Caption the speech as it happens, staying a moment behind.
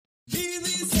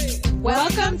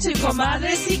Welcome to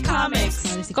Comadres y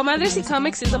Comics. Comadres y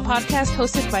Comics is a podcast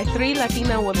hosted by three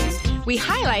Latina women. We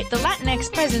highlight the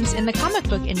Latinx presence in the comic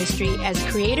book industry as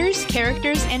creators,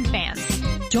 characters, and fans.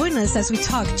 Join us as we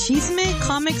talk chisme,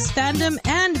 comics, fandom,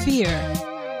 and beer.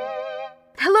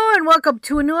 Hello and welcome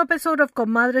to a new episode of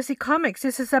Comadres y Comics.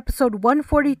 This is episode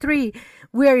 143.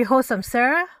 We are your hosts. I'm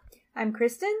Sarah. I'm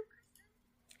Kristen.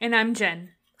 And I'm Jen.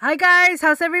 Hi guys,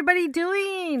 how's everybody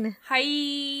doing?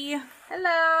 Hi.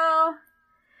 Hello.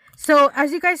 So,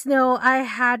 as you guys know, I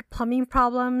had plumbing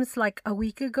problems like a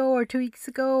week ago or 2 weeks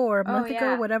ago or a month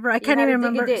ago, whatever. I can't even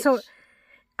remember. So,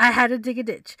 I had to dig a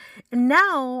ditch. And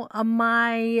now,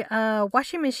 my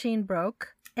washing machine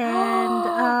broke.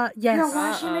 And, yes. Your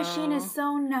washing machine is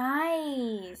so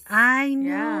nice. I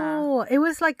know. Yeah. It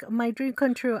was like my dream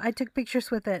come true. I took pictures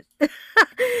with it.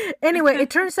 Anyway, it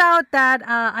turns out that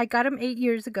I got him 8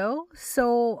 years ago.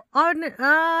 So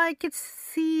I could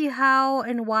see how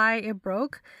and why it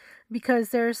broke. Because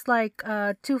there's like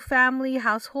 2 family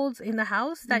households in the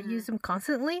house that use them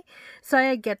constantly. So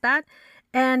I get that.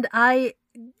 And I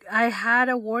had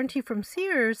a warranty from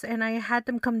Sears and I had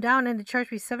them come down and they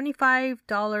charged me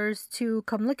 $75 to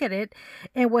come look at it.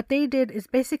 And what they did is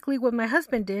basically what my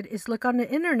husband did is look on the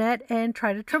internet and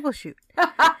try to troubleshoot.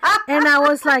 And I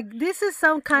was like, this is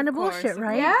some kind of bullshit,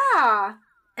 right? Yeah.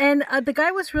 And the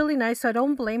guy was really nice, so I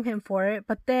don't blame him for it.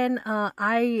 But then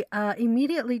I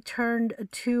immediately turned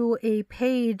to a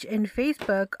page in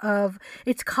Facebook of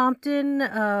it's Compton,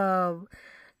 a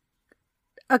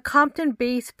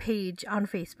Compton-based page on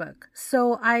Facebook.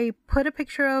 So I put a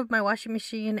picture of my washing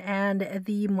machine and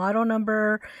the model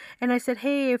number. And I said,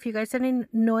 hey, if you guys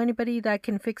know anybody that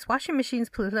can fix washing machines,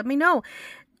 please let me know.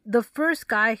 The first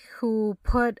guy who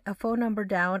put a phone number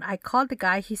down, I called the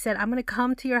guy. He said, I'm going to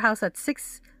come to your house at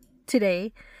 6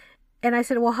 today. And I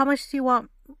said, well, how much do you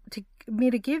want me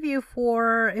to give you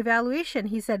for evaluation?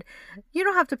 He said, you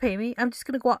don't have to pay me. I'm just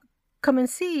going to come and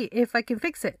see if I can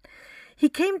fix it. He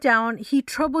came down, he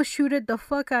troubleshooted the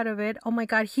fuck out of it. Oh my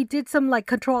God, he did some like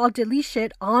Control-Alt-Delete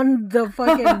shit on the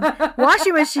fucking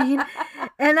washing machine.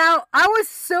 And I was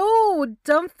so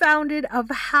dumbfounded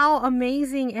of how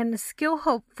amazing and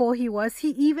skillful he was. He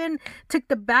even took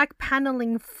the back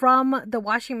paneling from the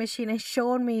washing machine and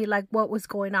showed me like what was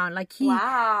going on. Like he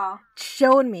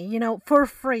showed me, for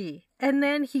free. And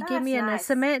then he gave me an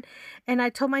estimate, and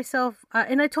I told myself,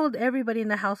 and I told everybody in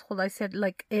the household, I said,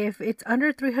 like, if it's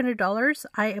under $300,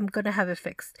 I am going to have it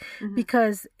fixed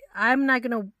because I'm not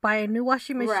going to buy a new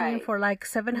washing machine for like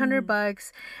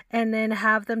 $700 and then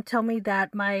have them tell me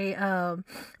that my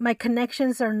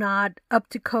connections are not up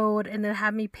to code and then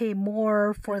have me pay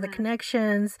more for the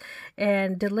connections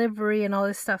and delivery and all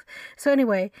this stuff. So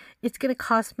anyway, it's going to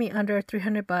cost me under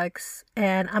 $300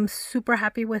 and I'm super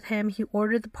happy with him. He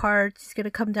ordered the parts. He's going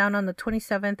to come down on the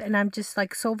 27th and I'm just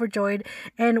like so overjoyed.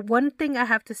 And one thing I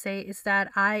have to say is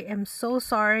that I am so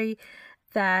sorry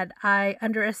that I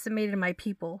underestimated my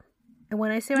people. And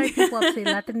when I say my people, I'm saying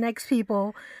Latinx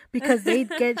people because they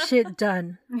get shit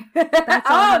done. That's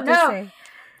all I have to say.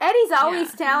 Eddie's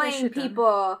always telling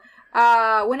people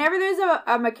whenever there's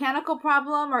a mechanical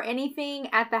problem or anything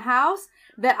at the house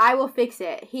that I will fix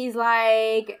it. He was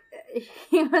like,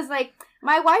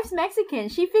 my wife's Mexican.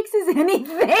 She fixes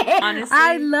anything. Honestly.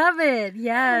 I love it.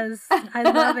 Yes. I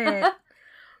love it.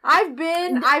 I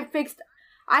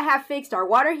have fixed our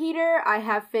water heater. I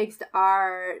have fixed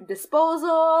our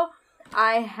disposal.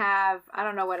 I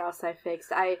don't know what else I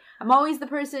fixed. I'm always the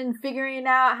person figuring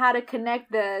out how to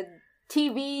connect the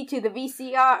TV to the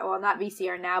VCR. Well, not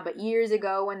VCR now, but years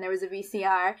ago when there was a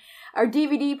VCR. Our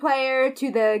DVD player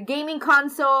to the gaming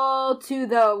console to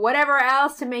the whatever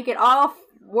else to make it all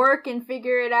work and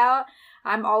figure it out.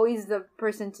 I'm always the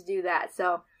person to do that.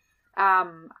 So,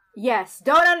 yes,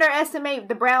 don't underestimate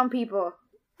the brown people.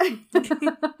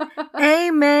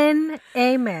 Amen.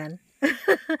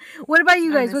 What about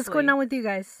you guys? Honestly. What's going on with you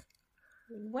guys?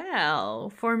 Well,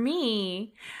 for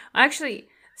me, actually,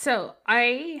 so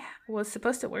I was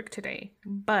supposed to work today,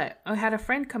 but I had a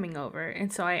friend coming over,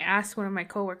 and so I asked one of my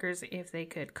coworkers if they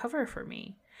could cover for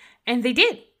me, and they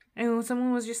did. And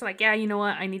someone was just like, yeah, you know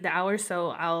what? I need the hours, so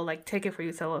I'll like take it for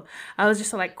you. So I was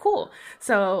just like, cool.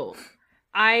 So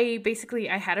I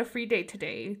had a free day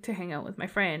today to hang out with my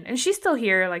friend, and she's still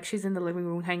here. Like, she's in the living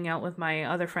room hanging out with my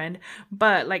other friend.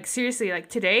 But like, seriously, like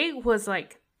today was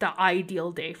like the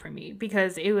ideal day for me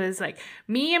because it was like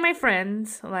me and my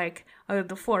friends, like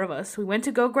the 4 of us. We went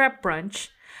to go grab brunch,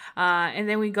 and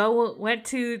then we went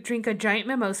to drink a giant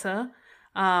mimosa,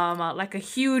 like a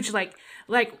huge like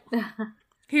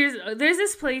there's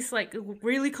this place like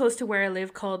really close to where I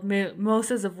live called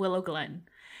Mimosas of Willow Glen,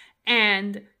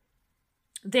 and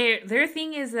their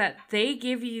thing is that they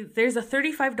give you, there's a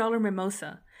 $35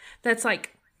 mimosa that's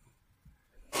like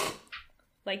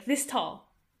this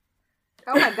tall.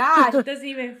 Oh my gosh. It doesn't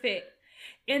even fit.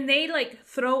 And they like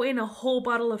throw in a whole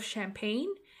bottle of champagne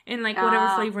and like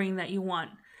whatever flavoring that you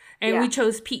want. And we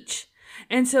chose peach.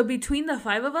 And so between the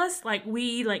 5 of us,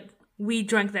 we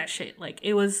drank that shit. Like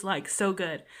it was like so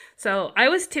good. So I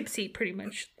was tipsy pretty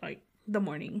much like the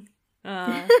morning.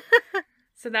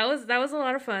 So that was a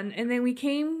lot of fun. And then we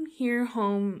came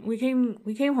home. We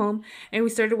came home and we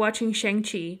started watching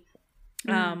Shang-Chi.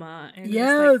 And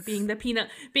yes, just, like, being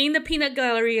the peanut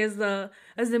gallery as the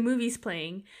movie's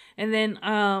playing. And then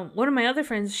one of my other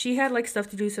friends, she had like stuff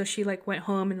to do, so she like went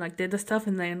home and like did the stuff.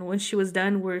 And then when she was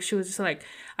done, she was just like,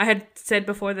 I had said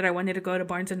before that I wanted to go to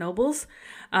Barnes and Nobles,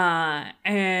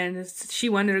 and she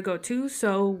wanted to go too,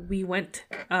 so we went.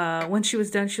 When she was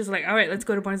done, she was like, all right, let's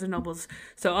go to Barnes and Nobles.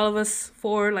 So all of us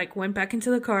 4 like went back into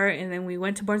the car, and then we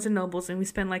went to Barnes and Nobles, and we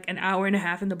spent like an hour and a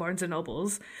half in the Barnes and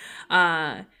Nobles.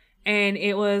 And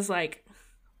it was like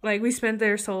we spent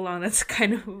there so long. That's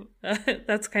kind of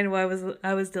why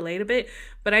I was delayed a bit.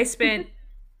 But I spent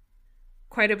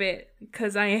quite a bit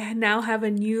because I now have a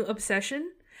new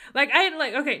obsession.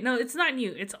 Okay, no, it's not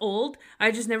new. It's old. I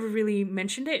just never really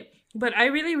mentioned it. But I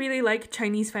really, really like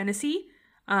Chinese fantasy,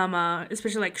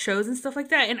 especially like shows and stuff like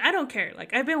that. And I don't care.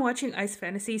 Like I've been watching Ice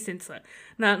Fantasy since is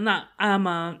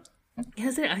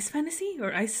it Ice Fantasy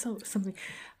or Ice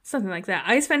something like that?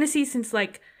 Ice Fantasy since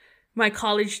like my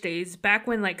college days, back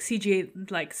when like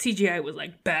CGI was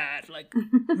like bad, like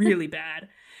really bad,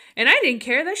 and I didn't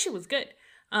care. That shit was good.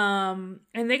 And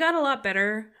they got a lot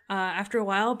better after a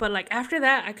while, but like after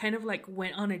that, I kind of like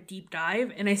went on a deep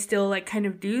dive, and I still like kind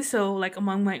of do. So like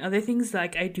among my other things,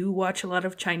 like I do watch a lot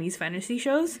of Chinese fantasy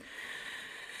shows.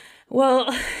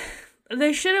 Well,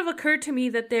 there should have occurred to me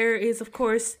that there is, of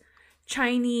course,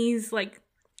 Chinese like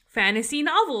fantasy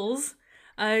novels.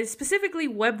 Specifically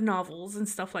web novels and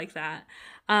stuff like that.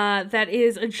 That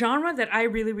is a genre that I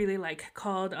really, really like,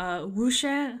 called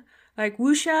wuxia, like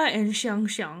wuxia and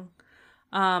xiangxiang.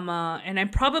 And I'm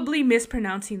probably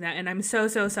mispronouncing that, and I'm so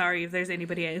sorry if there's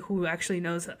anybody who actually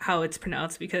knows how it's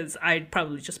pronounced, because I'd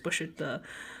probably just butchered the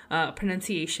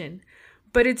pronunciation.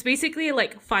 But it's basically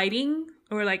like fighting,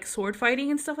 or like sword fighting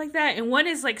and stuff like that. And one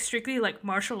is like strictly like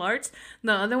martial arts.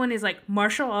 The other one is like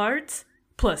martial arts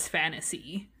plus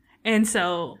fantasy. And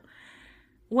so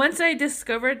once I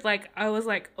discovered, like, I was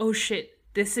like, oh shit,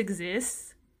 this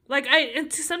exists. Like, and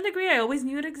to some degree, I always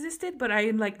knew it existed, but I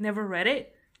like never read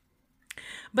it.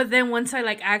 But then once I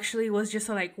like actually was just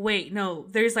like, wait, no,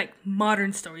 there's like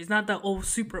modern stories, not the old,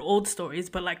 super old stories,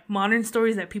 but like modern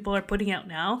stories that people are putting out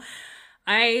now.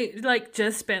 I like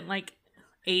just spent like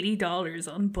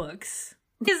 $80 on books.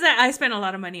 Because I spent a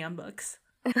lot of money on books.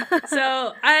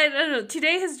 So I don't know,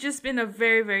 today has just been a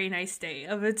very, very nice day.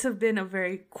 It's been a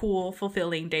very cool,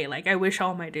 fulfilling day. Like I wish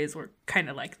all my days were kind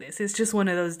of like this. It's just one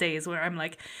of those days where I'm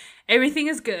like, everything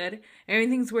is good,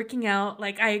 everything's working out.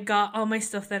 Like I got all my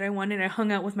stuff that I wanted. I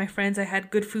hung out with my friends, I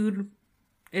had good food.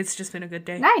 It's just been a good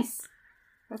day. Nice.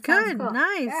 Good. Cool.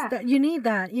 Nice. Yeah. You need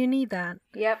that.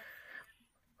 Yep.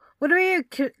 What about you,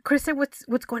 Kristen?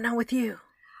 What's going on with you?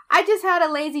 I just had a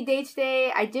lazy day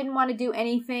today. I didn't want to do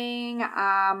anything.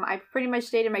 I pretty much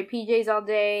stayed in my PJs all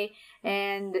day.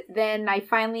 And then I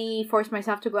finally forced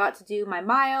myself to go out to do my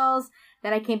miles.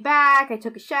 Then I came back. I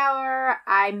took a shower.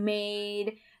 I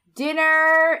made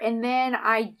dinner. And then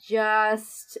I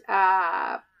just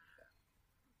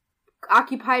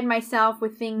occupied myself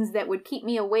with things that would keep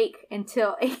me awake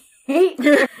until 8.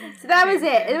 So that was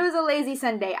it. It was a lazy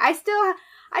Sunday. I still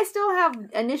have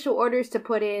initial orders to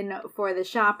put in for the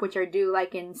shop, which are due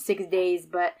like in 6 days,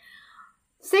 but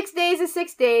 6 days is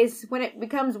 6 days. When it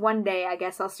becomes 1 day, I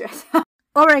guess I'll stress out.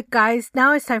 All right, guys,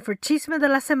 now it's time for Chisme de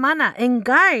la Semana. And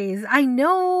guys, I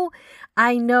know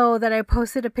that I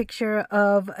posted a picture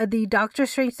of the Doctor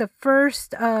Strange, the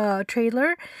first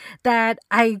trailer that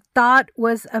I thought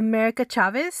was America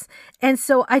Chavez. And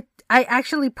so I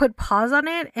actually put pause on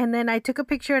it, and then I took a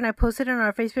picture and I posted it on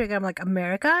our Facebook, and I'm like,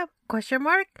 America? ?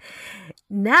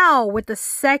 Now, with the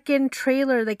second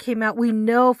trailer that came out, we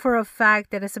know for a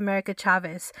fact that it's America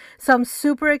Chavez. So I'm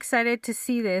super excited to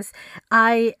see this.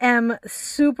 I am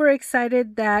super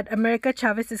excited that America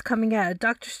Chavez is coming out.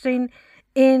 Doctor Strange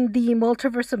in the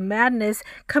Multiverse of Madness,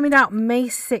 coming out May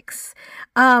 6th.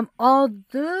 Although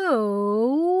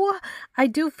I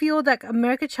do feel that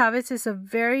America Chavez is a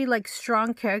very like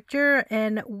strong character,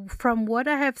 and from what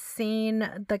I have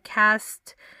seen, the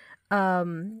cast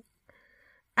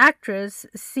actress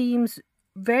seems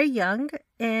very young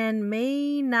and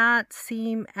may not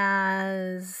seem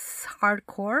as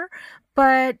hardcore,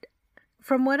 but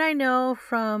from what I know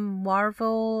from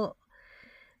Marvel,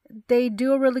 they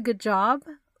do a really good job,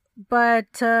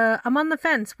 but I'm on the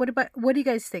fence. What do you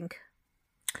guys think?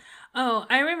 Oh,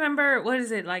 I remember, what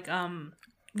is it, like,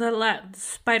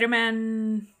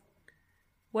 Spider-Man,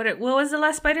 what was the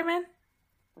last Spider-Man?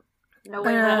 No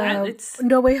Way Home. It's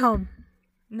No Way Home.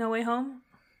 No Way Home?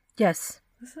 Yes.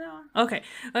 Is that one? Okay.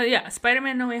 Yeah,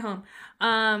 Spider-Man No Way Home.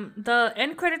 The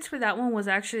end credits for that one was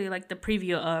actually, like, the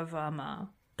preview of,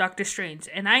 Doctor Strange.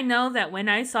 And I know that when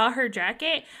I saw her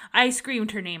jacket, I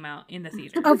screamed her name out in the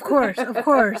theater. Of course,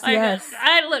 yes.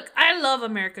 I love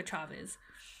America Chavez.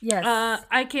 Yes.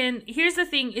 Here's the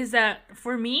thing is that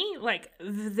for me, like,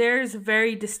 there's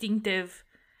very distinctive,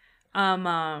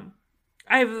 I've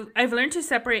learned to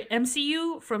separate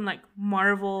MCU from, like,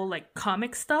 Marvel, like,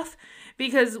 comic stuff,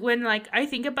 because when, like, I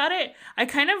think about it, I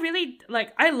kind of really,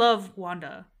 like, I love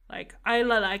Wanda. Like, I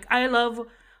love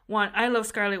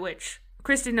Scarlet Witch.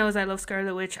 Kristen knows I love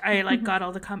Scarlet Witch. I, like, got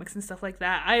all the comics and stuff like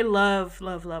that. I love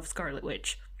Scarlet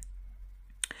Witch.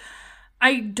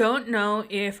 I don't know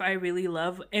if I really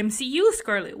love MCU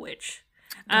Scarlet Witch.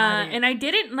 And I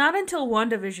didn't, not until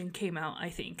WandaVision came out, I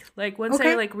think. Like, once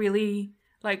I, like, really,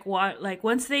 like,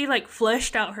 once they, like,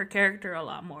 fleshed out her character a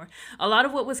lot more. A lot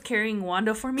of what was carrying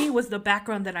Wanda for me was the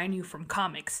background that I knew from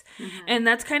comics. Mm-hmm. And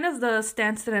that's kind of the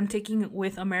stance that I'm taking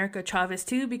with America Chavez,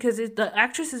 too, because the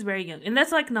actress is very young. And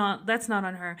that's not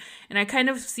on her. And I kind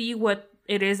of see what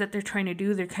it is that they're trying to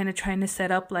do. They're kind of trying to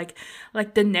set up like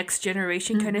the next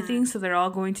generation kind of thing. So they're all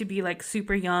going to be, like,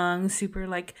 super young, super,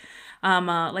 like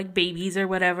babies or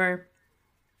whatever.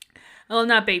 Well,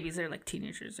 not babies, they're like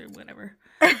teenagers or whatever.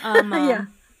 Yeah.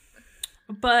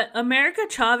 But America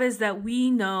Chavez that we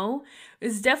know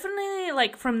is definitely,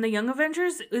 like, from the Young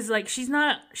Avengers, is like, she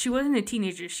wasn't a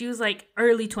teenager. She was, like,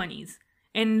 early 20s.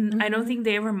 And I don't think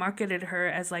they ever marketed her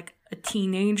as, like, a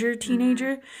teenager.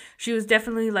 Mm-hmm. She was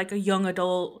definitely, like, a young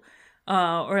adult,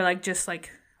 or, like, just the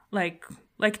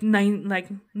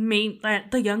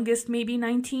youngest, maybe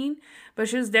 19, but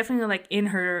she was definitely, like, in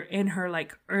her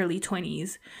like early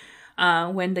 20s,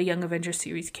 when the Young Avengers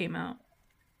series came out.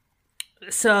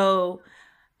 So,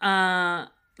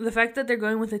 the fact that they're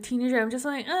going with a teenager, I'm just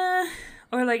like,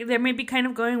 or, like, they may be kind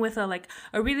of going with a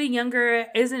really younger,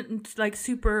 isn't, like,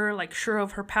 super, like, sure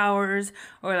of her powers,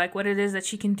 or, like, what it is that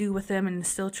she can do with them, and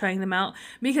still trying them out.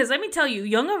 Because let me tell you,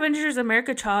 Young Avengers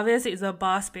America Chavez is a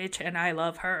boss bitch, and I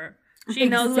love her. She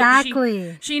knows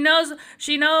exactly. She knows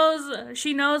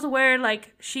where,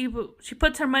 like, she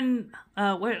puts her money.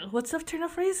 What's the turn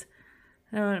of phrase?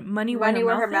 Money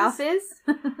where her mouth is.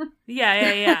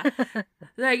 Yeah.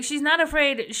 Like, she's not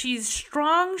afraid. She's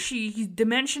strong. She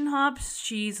dimension hops.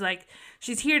 She's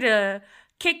here to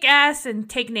kick ass and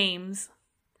take names.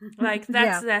 Like,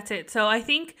 that's it. So I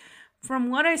think from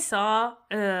what I saw,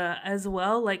 as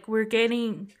well, like, we're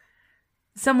getting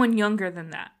someone younger than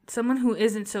that. Someone who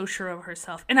isn't so sure of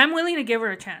herself. And I'm willing to give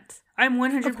her a chance. I'm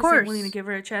 100% willing to give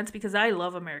her a chance because I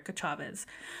love America Chavez.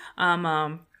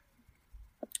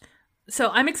 So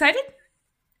I'm excited,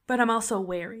 but I'm also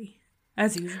wary,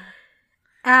 as usual.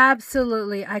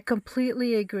 Absolutely. I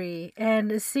completely agree.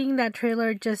 And seeing that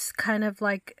trailer just kind of,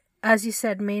 like, as you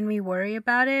said, made me worry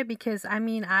about it, because, I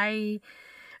mean, I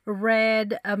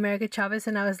read America Chavez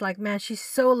and I was like, man, she's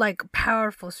so, like,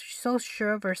 powerful. She's so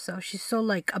sure of herself. She's so,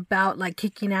 like, about, like,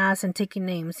 kicking ass and taking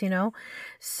names, you know?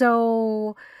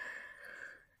 So,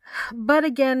 but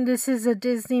again, this is a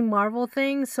Disney Marvel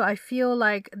thing, so I feel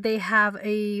like they have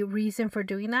a reason for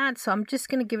doing that. So I'm just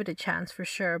going to give it a chance for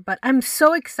sure. But I'm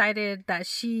so excited that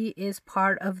she is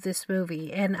part of this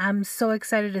movie, and I'm so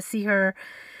excited to see her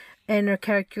and her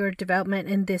character development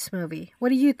in this movie. What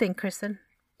do you think, Kristen?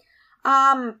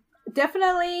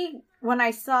 Definitely when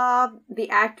I saw the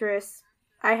actress,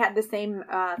 I had the same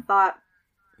thought,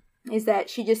 is that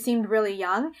she just seemed really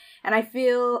young. And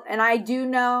I do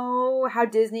know how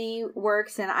Disney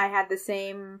works, and I had the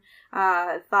same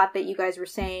thought that you guys were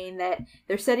saying, that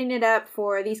they're setting it up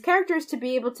for these characters to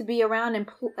be able to be around, and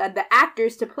the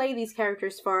actors to play these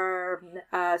characters for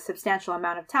a substantial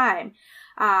amount of time,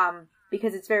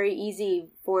 because it's very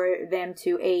easy for them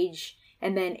to age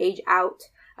and then age out,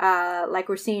 like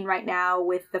we're seeing right now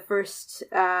with the first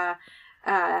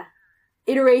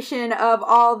iteration of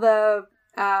all the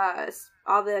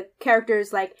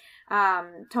characters, like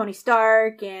Tony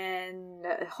Stark and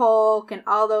Hulk and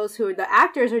all those, who the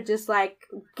actors are just, like,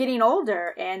 getting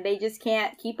older, and they just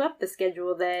can't keep up the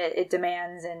schedule that it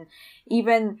demands. And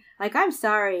even, like, I'm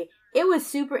sorry, it was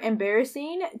super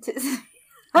embarrassing to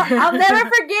I'll never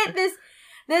forget this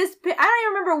I don't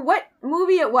even remember what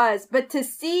movie it was, but to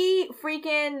see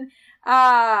freaking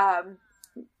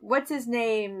what's his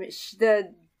name,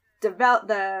 the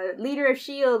the leader of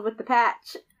Shield with the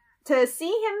patch. To see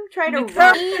him try to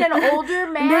rein an older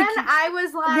man, I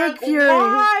was like,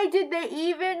 why did they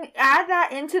even add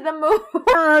that into the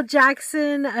movie?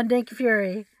 Jackson, Nick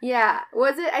Fury. Yeah,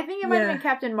 was it? I think it might have been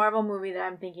Captain Marvel movie that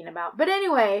I'm thinking about. But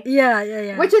anyway.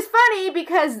 Yeah. Which is funny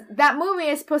because that movie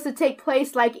is supposed to take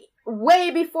place like way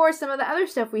before some of the other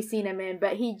stuff we've seen him in,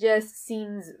 but he just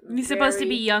seems He's supposed to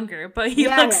be younger, but he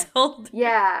looks old.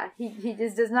 Yeah, he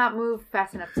just does not move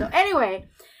fast enough. So anyway,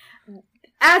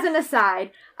 as an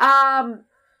aside, I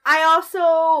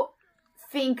also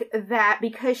think that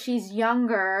because she's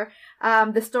younger,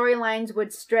 the storylines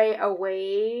would stray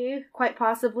away, quite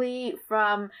possibly,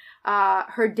 from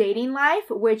her dating life,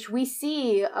 which we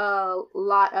see a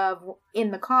lot of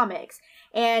in the comics.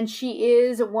 And she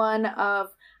is one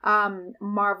of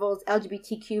Marvel's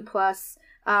LGBTQ plus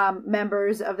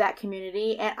members of that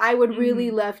community. And I would really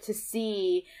love to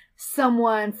see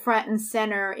someone front and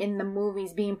center in the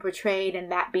movies being portrayed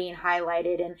and that being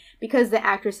highlighted. And because the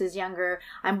actress is younger,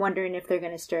 I'm wondering if they're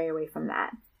going to stray away from that.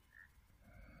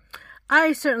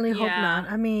 I certainly hope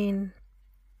not. I mean,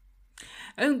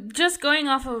 just going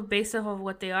based off of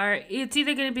what they are, it's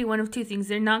either going to be one of two things.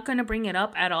 They're not going to bring it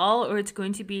up at all, or it's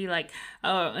going to be like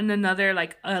in another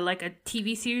like a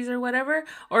TV series or whatever,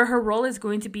 or her role is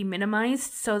going to be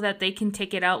minimized so that they can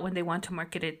take it out when they want to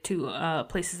market it to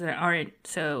places that aren't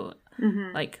so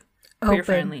like queer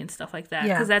friendly and stuff like that,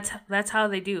 because that's how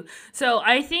they do. So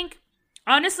I think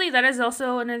honestly that is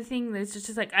also another thing that's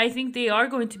just like, I think they are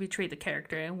going to betray the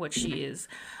character and what she is,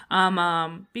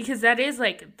 because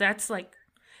that's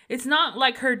it's not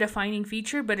like her defining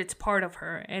feature, but it's part of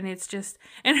her. And it's just,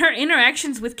 and her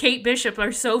interactions with Kate Bishop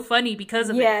are so funny because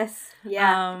of it.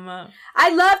 Yeah.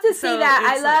 I love to see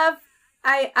that.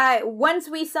 I once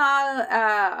we saw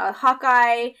a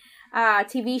Hawkeye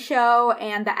TV show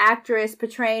and the actress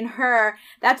portraying her,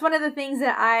 that's one of the things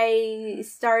that I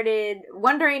started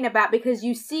wondering about, because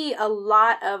you see a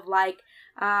lot of like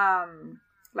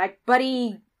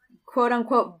buddy, quote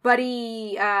unquote,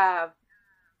 buddy,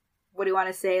 what do you want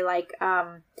to say? Like,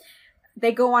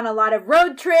 they go on a lot of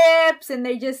road trips and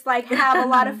they just like have a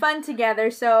lot of fun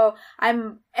together. So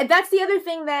and that's the other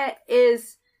thing that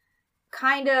is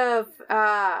kind of,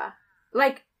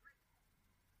 like,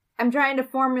 I'm trying to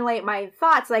formulate my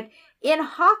thoughts. Like in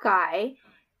Hawkeye,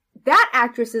 that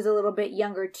actress is a little bit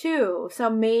younger too. So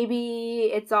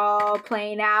maybe it's all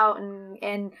playing out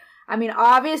and I mean,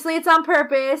 obviously it's on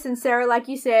purpose, and Sarah, like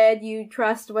you said, you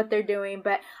trust what they're doing,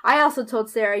 but I also told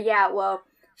Sarah,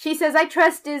 she says, I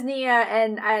trust Disney,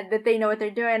 and that they know what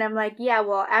they're doing. I'm like,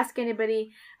 well, ask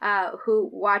anybody who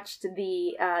watched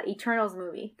the Eternals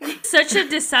movie. Such a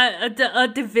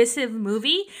divisive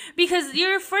movie, because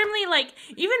you're firmly, like,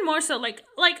 even more so,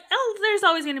 there's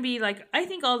always going to be, like, I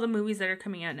think all the movies that are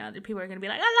coming out now, that people are going to be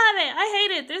like, I love it, I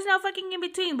hate it, there's no fucking in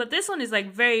between, but this one is,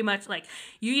 like, very much, like,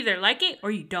 you either like it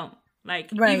or you don't.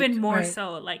 Like, even more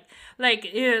so, like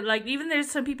even there's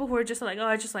some people who are just like, oh,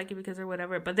 I just like it because or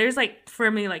whatever, but there's like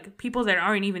firmly like people that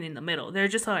aren't even in the middle. They're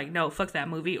just like, no, fuck that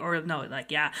movie, or no,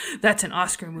 like, yeah, that's an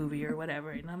Oscar movie or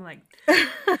whatever. And I'm like,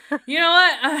 you know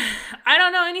what, I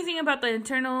don't know anything about the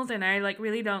Eternals, and I like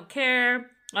really don't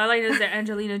care. All I know is that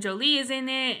Angelina Jolie is in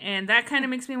it, and that kind of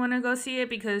makes me want to go see it,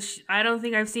 because I don't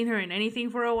think I've seen her in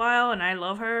anything for a while, and I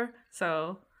love her,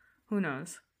 so who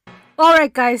knows. All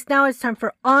right, guys, now it's time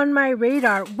for On My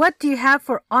Radar. What do you have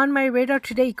for On My Radar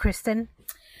today, Kristen?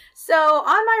 So, On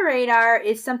My Radar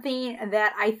is something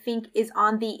that I think is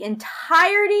on the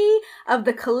entirety of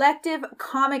the collective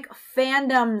comic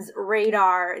fandom's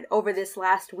radar over this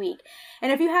last week.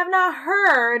 And if you have not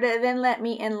heard, then let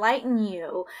me enlighten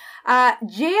you.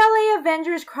 JLA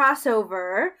Avengers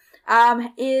Crossover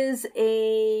is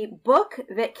a book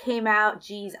that came out,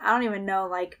 I don't even know,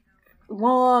 like,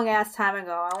 long ass time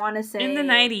ago. I want to say in the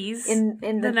 90s. In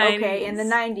the 90s. Okay, in the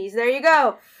 90s. There you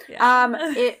go.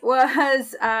 Yeah. It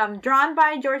was drawn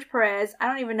by George Perez. I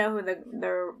don't even know who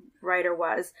the writer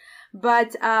was,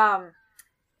 but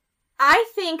I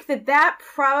think that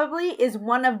probably is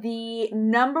one of the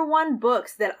number one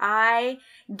books that I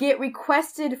get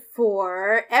requested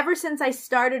for ever since I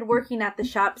started working at the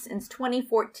shop since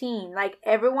 2014. Like,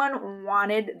 everyone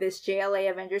wanted this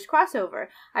JLA Avengers crossover.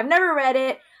 I've never read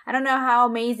it. I don't know how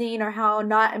amazing or how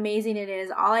not amazing it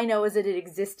is. All I know is that it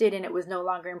existed and it was no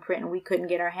longer in print and we couldn't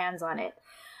get our hands on it.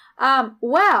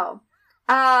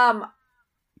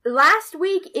 last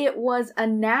week it was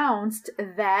announced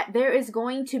that there is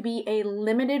going to be a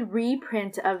limited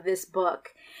reprint of this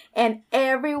book, and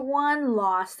everyone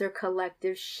lost their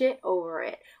collective shit over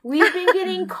it. We've been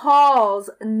getting calls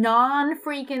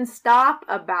non-freaking stop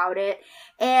about it,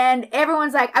 and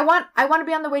everyone's like, I want to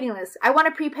be on the waiting list. I want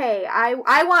to prepay.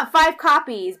 I want 5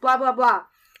 copies, blah, blah, blah.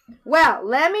 Well,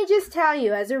 let me just tell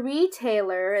you, as a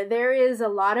retailer, there is a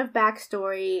lot of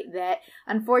backstory that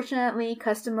unfortunately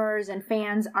customers and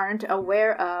fans aren't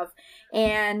aware of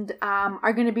and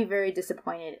are going to be very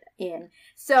disappointed in.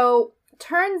 So,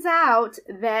 turns out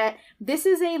that this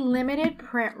is a limited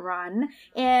print run,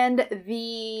 and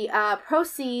the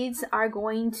proceeds are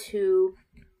going to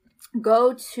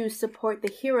go to support the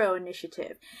Hero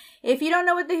Initiative. If you don't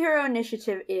know what the Hero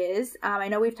Initiative is, I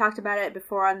know we've talked about it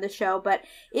before on the show, but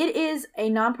it is a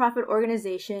nonprofit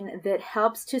organization that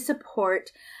helps to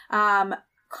support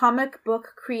comic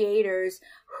book creators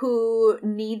who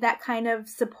need that kind of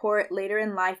support later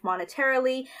in life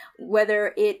monetarily,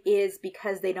 whether it is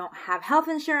because they don't have health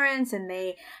insurance and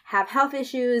they have health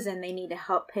issues and they need to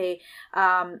help pay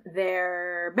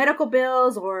their medical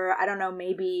bills, or I don't know,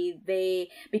 maybe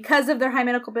because of their high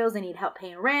medical bills, they need help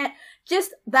paying rent,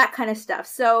 just that kind of stuff.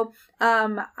 So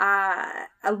a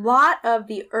lot of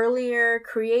the earlier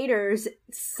creators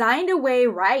signed away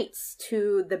rights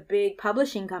to the big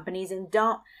publishing companies and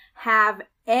don't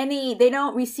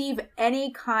receive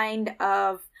any kind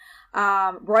of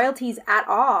royalties at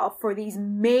all for these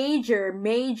major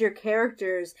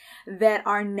characters that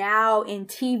are now in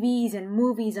TVs and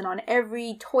movies and on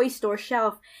every toy store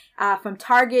shelf, from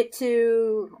Target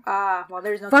to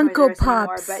there's no Funko Toys R Us Pops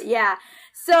anymore, but yeah.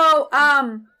 So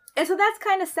and so that's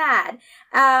kind of sad.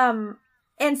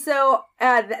 And so,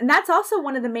 and that's also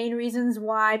one of the main reasons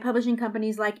why publishing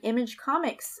companies like Image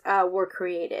Comics were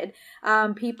created.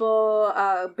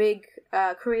 Big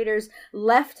creators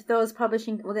left those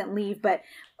publishing, well, didn't leave, but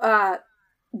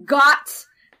got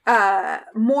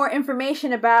more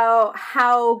information about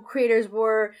how creators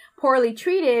were poorly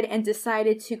treated and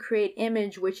decided to create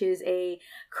Image, which is a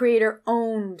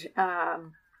creator-owned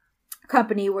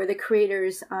company where the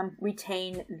creators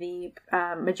retain the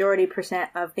majority percent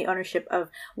of the ownership of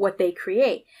what they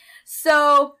create.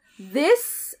 So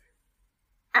this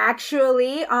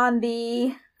actually, on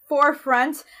the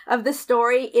forefront of the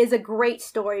story, is a great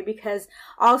story, because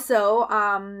also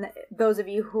those of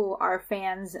you who are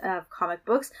fans of comic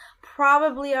books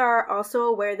probably are also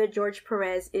aware that George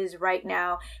Perez is right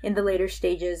now in the later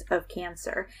stages of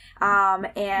cancer.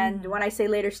 And when I say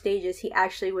later stages, he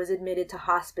actually was admitted to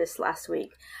hospice last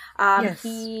week. Yes.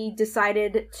 He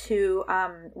decided to,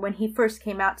 when he first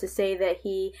came out to say that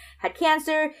he had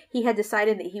cancer, he had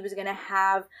decided that he was going to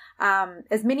have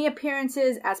as many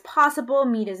appearances as possible,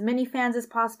 meet as many fans as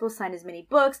possible, sign as many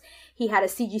books. He had a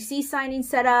CGC signing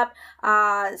set up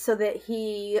so that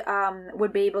he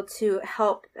would be able to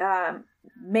help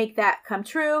make that come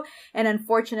true. And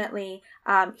unfortunately,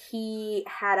 he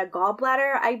had a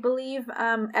gallbladder, I believe,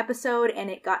 episode, and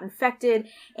it got infected,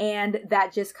 and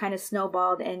that just kind of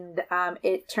snowballed, and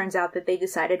it turns out that they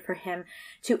decided for him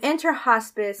to enter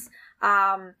hospice,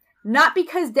 not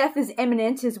because death is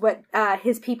imminent, is what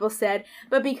his people said,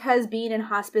 but because being in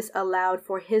hospice allowed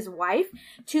for his wife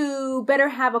to better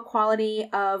have a quality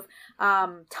of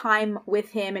time with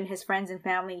him and his friends and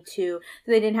family too.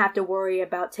 So they didn't have to worry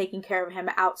about taking care of him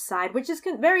outside, which is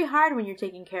very hard when you're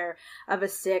taking care of a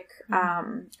sick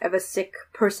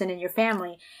person in your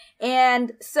family.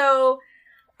 And so,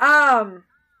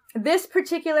 this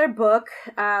particular book,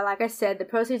 like I said, the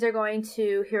proceeds are going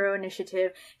to Hero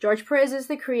Initiative. George Perez is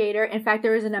the creator. In fact,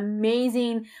 there was an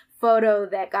amazing photo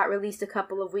that got released a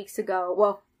couple of weeks ago.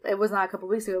 Well, it was not a couple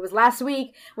of weeks ago. It was last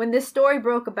week when this story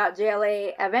broke about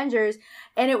JLA Avengers.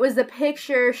 And it was the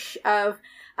picture of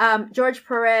George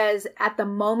Perez at the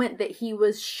moment that he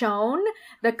was shown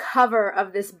the cover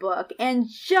of this book. And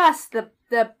just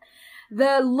the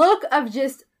look of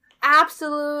just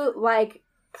absolute, like,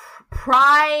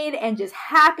 pride and just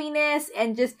happiness,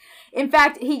 and just, in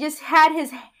fact, he just had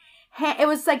his it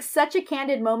was like such a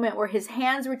candid moment where his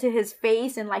hands were to his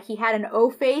face and like he had an O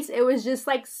face. It was just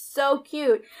like so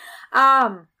cute.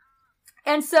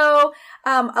 And so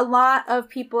a lot of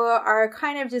people are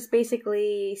kind of just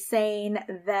basically saying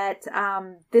that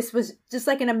this was just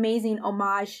like an amazing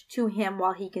homage to him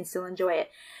while he can still enjoy it.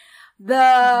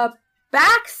 The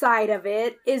backside of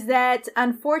it is that,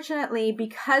 unfortunately,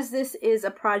 because this is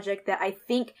a project that I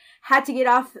think had to get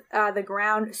off the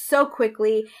ground so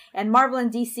quickly, and Marvel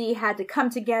and DC had to come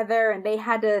together and they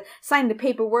had to sign the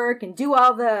paperwork and do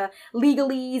all the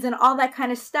legalese and all that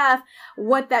kind of stuff,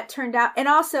 what that turned out. And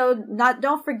also,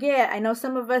 don't forget, I know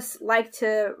some of us like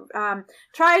to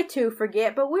try to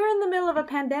forget, but we're in the middle of a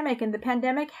pandemic, and the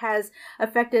pandemic has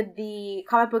affected the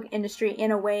comic book industry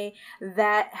in a way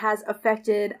that has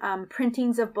affected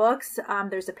printings of books.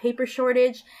 There's a paper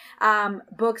shortage.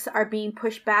 Books are being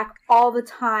pushed back all the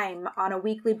time on a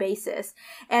weekly basis.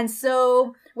 And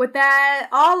so what that,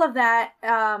 all of that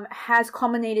has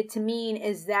culminated to mean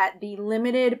is that the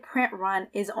limited print run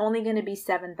is only going to be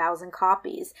 7,000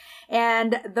 copies.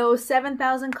 And those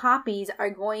 7,000 copies are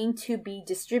going to be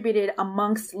distributed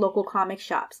amongst local comic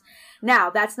shops. Now,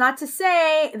 that's not to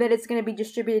say that it's going to be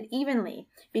distributed evenly,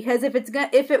 because if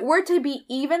it were to be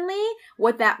evenly,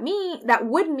 what that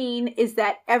would mean is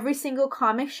that every single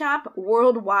comic shop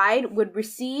worldwide would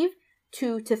receive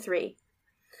 2 to 3.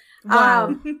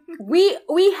 Wow.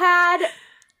 We had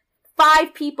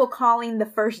 5 people calling the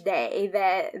first day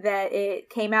that it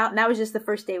came out, and that was just the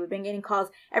first day. We've been getting calls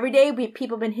every day.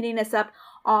 People have been hitting us up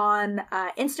on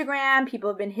Instagram. People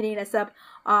have been hitting us up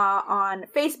on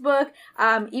Facebook.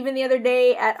 Even the other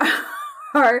day at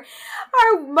our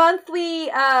monthly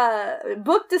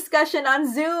book discussion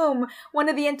on Zoom, one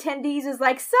of the attendees was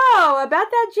like, "So about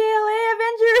that JLA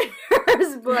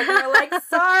Avengers book," and we're like,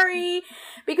 "Sorry,"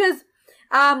 because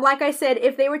like I said,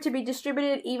 if they were to be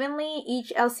distributed evenly,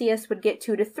 each LCS would get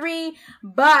 2 to 3.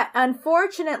 But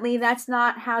unfortunately, that's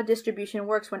not how distribution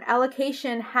works. When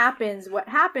allocation happens, what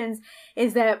happens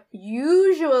is that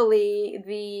usually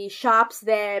the shops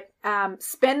that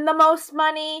spend the most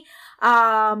money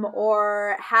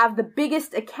or have the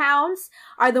biggest accounts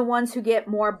are the ones who get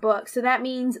more books. So that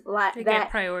means they get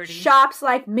priority. Shops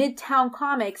like Midtown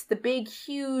Comics, the big,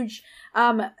 huge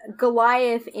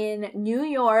Goliath in New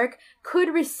York,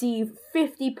 could receive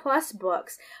 50 plus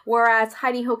books, whereas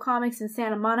Hi-De-Ho Comics in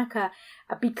Santa Monica,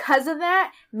 because of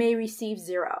that, may receive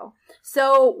 0.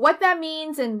 So what that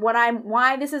means, and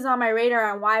why this is on my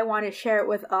radar and why I want to share it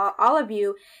with all of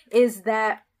you, is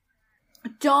that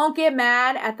don't get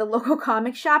mad at the local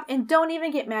comic shop, and don't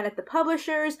even get mad at the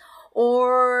publishers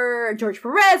or George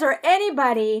Perez or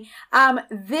anybody.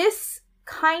 This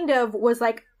kind of was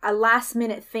like a last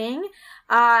minute thing.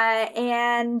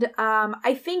 And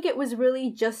I think it was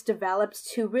really just developed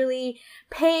to really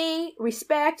pay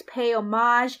respect, pay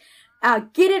homage,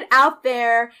 get it out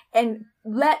there and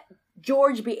let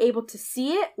George be able to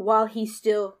see it while he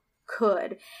still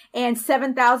could. And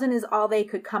 7,000 is all they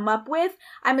could come up with.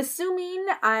 I'm assuming,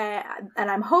 and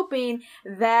I'm hoping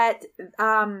that,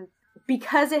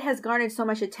 because it has garnered so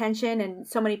much attention and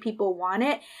so many people want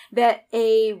it, that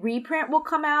a reprint will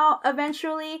come out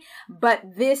eventually. But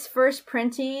this first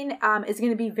printing is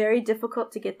going to be very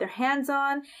difficult to get their hands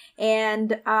on.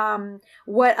 And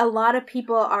what a lot of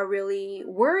people are really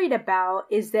worried about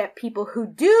is that people who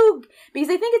do, because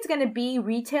I think it's going to be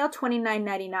retail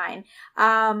 $29.99.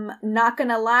 Not going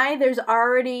to lie, there's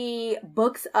already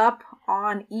books up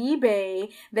on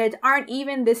eBay that aren't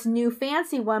even this new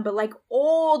fancy one, but like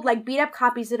old, like beat up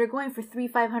copies that are going for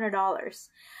 $300-$500.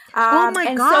 Oh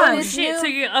my gosh!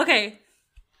 Okay.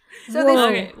 So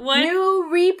this what? new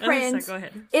reprint go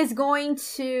ahead. is going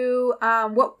to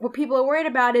what people are worried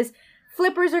about is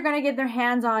flippers are going to get their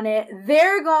hands on it.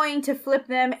 They're going to flip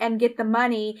them and get the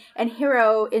money, and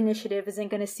Hero Initiative isn't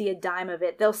going to see a dime of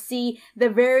it. They'll see the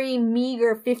very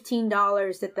meager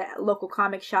 $15 that the local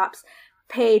comic shops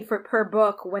paid for per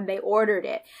book when they ordered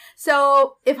it.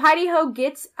 So if Hi-De-Ho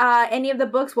gets any of the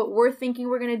books, what we're thinking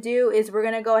we're going to do is we're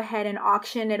going to go ahead and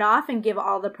auction it off and give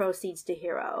all the proceeds to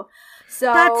Hero.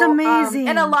 So that's amazing.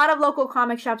 And a lot of local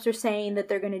comic shops are saying that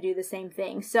they're going to do the same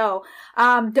thing. So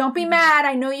don't be mad.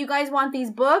 I know you guys want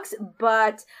these books,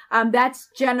 but that's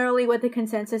generally what the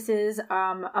consensus is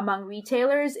among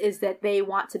retailers, is that they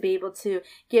want to be able to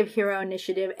give Hero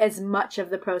Initiative as much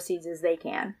of the proceeds as they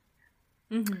can.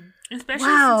 Mm-hmm. Especially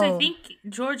since I think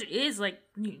George is like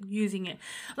using it.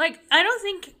 Like, I don't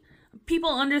think people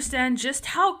understand just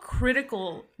how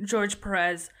critical George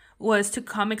Perez was to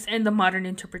comics and the modern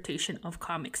interpretation of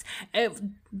comics.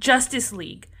 Justice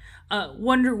League,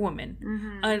 Wonder Woman,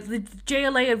 the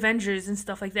JLA Avengers and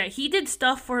stuff like that. He did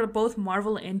stuff for both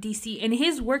Marvel and DC, and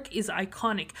his work is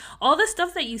iconic. All the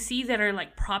stuff that you see that are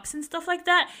like props and stuff like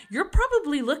that, you're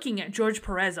probably looking at George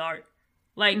Perez art.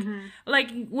 Like, like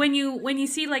when you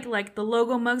see like the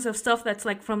logo mugs of stuff that's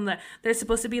like from they're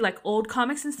supposed to be like old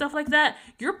comics and stuff like that,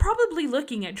 you're probably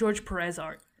looking at George Perez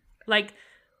art. Like,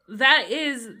 that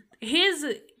is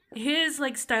his his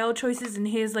like style choices and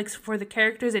his like for the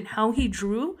characters and how he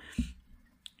drew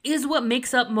is what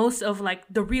makes up most of like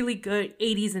the really good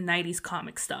 80s and 90s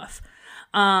comic stuff.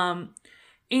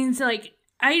 And so like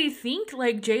I think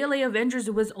like JLA Avengers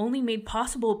was only made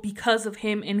possible because of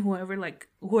him and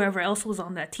whoever else was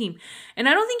on that team. And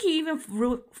I don't think he even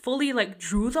fully like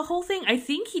drew the whole thing. I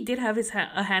think he did have his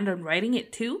a hand on writing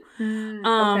it too.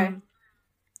 Okay.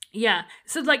 Yeah.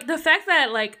 So like the fact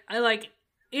that like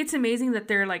it's amazing that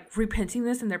they're like reprinting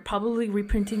this and they're probably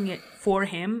reprinting it for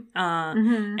him.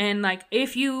 And like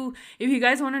if you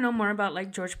guys want to know more about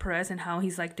like George Perez and how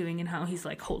he's like doing and how he's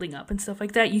like holding up and stuff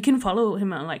like that, you can follow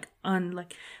him on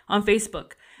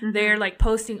Facebook. They're like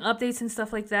posting updates and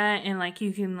stuff like that, and like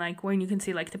you can like when you can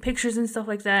see like the pictures and stuff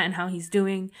like that and how he's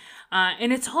doing.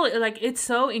 And it's whole like it's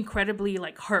so incredibly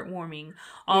like heartwarming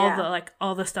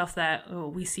all the stuff that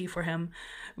we see for him.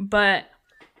 But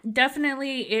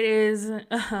definitely it is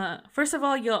first of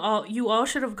all you all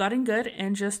should have gotten good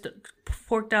and just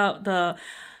forked out the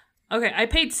okay, I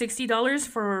paid $60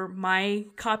 for my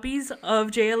copies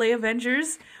of JLA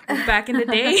Avengers back in the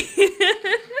day.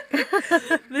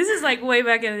 This is like way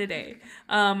back in the day.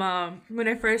 When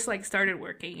I first like started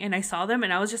working and I saw them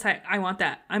and I was just like, I want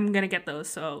that. I'm gonna get those.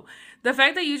 So the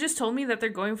fact that you just told me that they're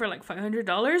going for like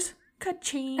 $500,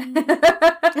 ka-ching.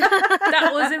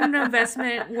 That was an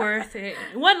investment worth it.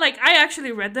 One, like I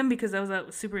actually read them because I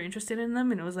was super interested in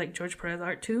them and it was like George Perez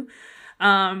art too.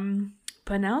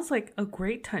 But now it's like a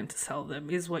great time to sell them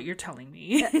is what you're telling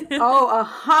me.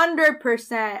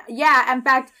 100%. Yeah, in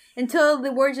fact, until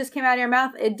the word just came out of your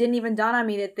mouth, it didn't even dawn on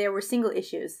me that there were single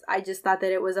issues. I just thought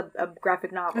that it was a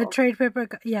graphic novel. A trade paper.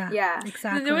 Yeah,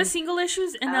 exactly. There were single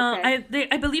issues, and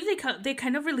I believe they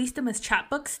kind of released them as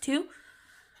chapbooks too.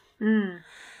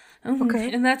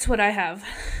 Okay. And that's what I have.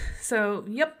 So,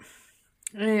 yep.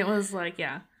 And it was like,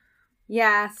 yeah.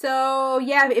 Yeah, so,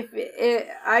 yeah,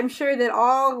 I'm sure that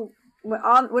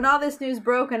when all this news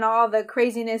broke and all the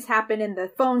craziness happened and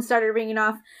the phone started ringing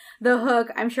off the hook,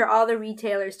 I'm sure all the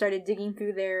retailers started digging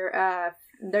through their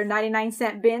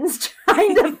 99-cent bins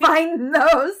trying to find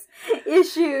those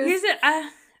issues.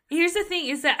 Here's the thing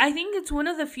is that I think it's one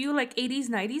of the few like 80s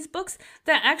 90s books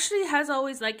that actually has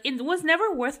always like it was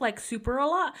never worth like super a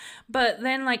lot, but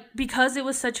then like because it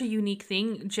was such a unique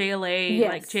thing,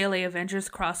 JLA Avengers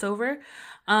crossover,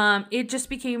 it just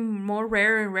became more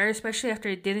rare and rare, especially after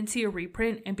it didn't see a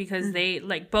reprint and because they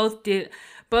like both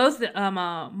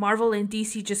Marvel and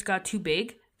DC just got too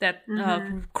big. That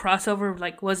crossover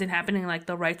like wasn't happening, like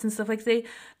the rights and stuff like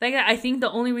I think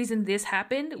the only reason this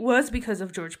happened was because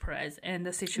of George Perez and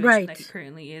the situation that he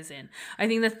currently is in. I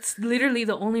think that's literally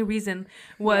the only reason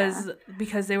was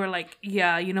because they were like,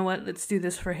 yeah, you know what, let's do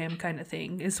this for him kind of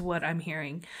thing is what I'm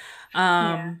hearing.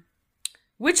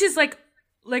 Which is like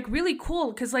really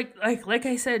cool because like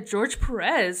I said, George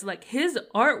Perez, like his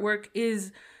artwork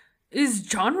is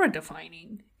genre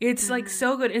defining. It's like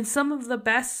so good, and some of the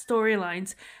best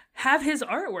storylines have his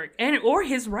artwork or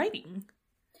his writing.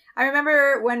 I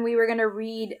remember when we were gonna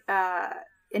read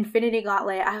Infinity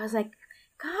Gauntlet, I was like,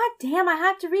 God damn, I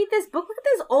have to read this book. Look at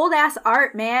this old ass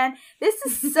art, man. This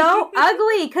is so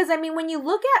ugly. Because, I mean, when you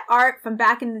look at art from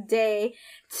back in the day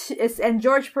and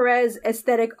George Perez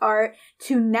aesthetic art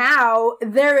to now,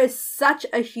 there is such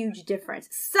a huge difference.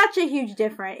 Such a huge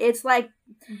difference. It's like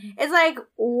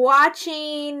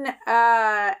watching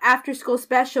after school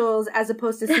specials as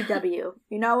opposed to CW.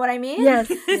 You know what I mean? Yes.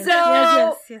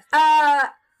 So, yes.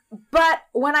 But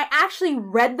when I actually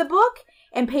read the book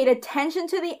and paid attention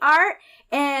to the art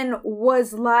and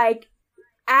was like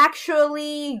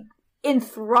actually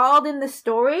enthralled in the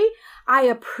story, I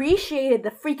appreciated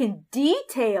the freaking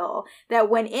detail that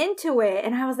went into it.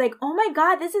 And I was like, oh my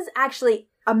God, this is actually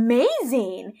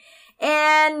amazing.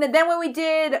 And then when we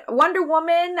did Wonder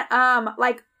Woman,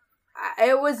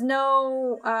 it was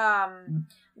no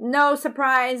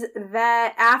surprise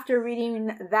that after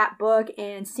reading that book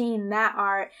and seeing that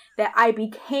art that I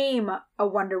became a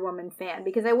Wonder Woman fan,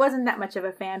 because I wasn't that much of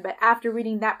a fan, but after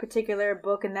reading that particular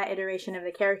book and that iteration of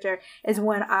the character is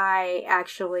when I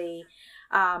actually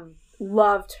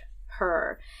loved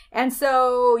her. And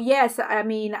so, yes, I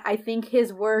mean, I think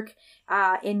his work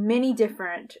in many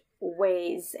different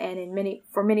ways and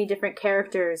for many different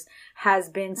characters has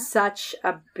been such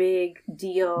a big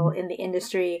deal in the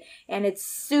industry, and it's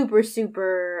super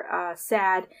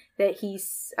sad that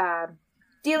he's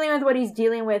dealing with what he's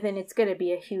dealing with, and it's going to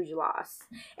be a huge loss.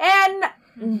 And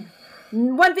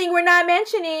one thing we're not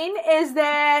mentioning is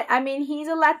that, I mean, he's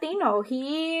a Latino.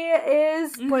 He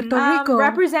is Puerto Rico,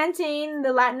 representing the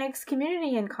Latinx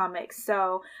community in comics,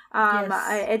 so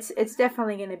yes. it's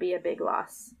definitely going to be a big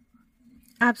loss.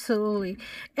 Absolutely.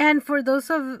 And for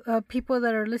those of people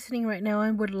that are listening right now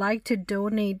and would like to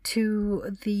donate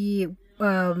to the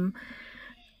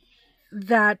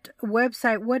that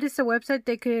website, what is the website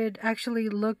they could actually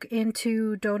look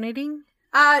into donating?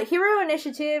 Hero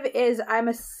Initiative is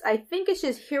I think it's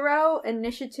just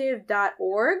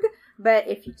heroinitiative.org, but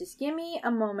if you just give me a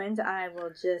moment, I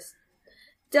will just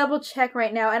double check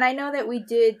right now. And I know that we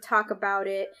did talk about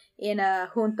it in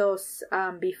Juntos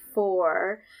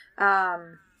before.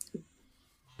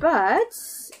 But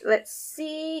let's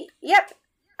see. Yep,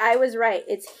 I was right.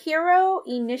 It's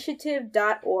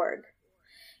heroinitiative.org.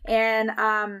 And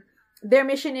their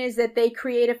mission is that they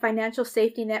create a financial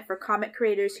safety net for comic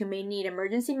creators who may need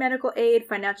emergency medical aid,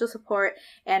 financial support,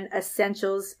 and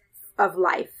essentials of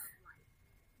life.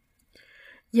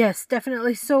 Yes,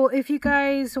 definitely. So if you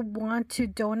guys want to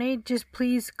donate, just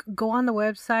please go on the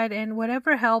website and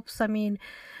whatever helps. I mean,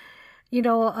 you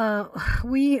know,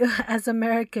 we as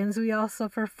Americans, we all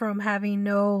suffer from having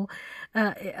no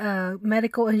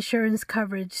medical insurance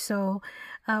coverage. So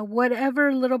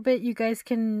whatever little bit you guys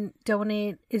can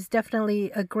donate is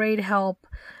definitely a great help.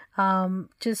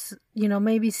 Just, you know,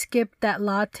 maybe skip that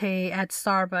latte at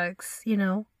Starbucks. You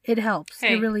know, it helps.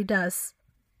 Hey. It really does.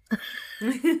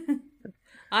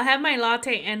 I'll have my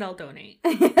latte and I'll donate.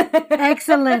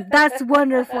 Excellent. That's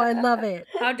wonderful. I love it.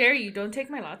 How dare you? Don't take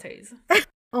my lattes.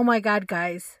 Oh my God,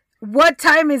 guys. What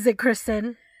time is it,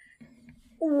 Kristen?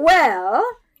 Well,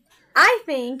 I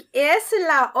think es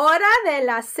la hora de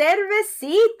la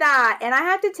cervecita. And I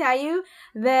have to tell you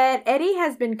that Eddie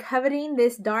has been coveting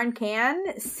this darn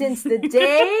can since the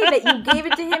day that you gave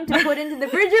it to him to put into the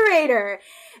refrigerator.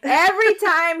 Every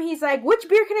time he's like, which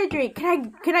beer can I drink?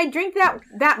 Can I drink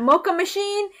that mocha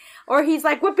machine? Or he's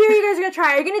like, what beer are you guys gonna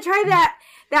try? Are you gonna try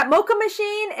that mocha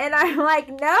machine? And I'm like,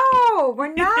 no,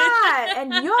 we're not.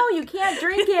 And you can't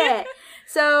drink it.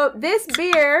 So this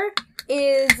beer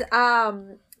is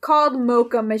called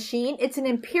Mocha Machine. It's an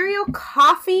Imperial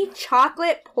Coffee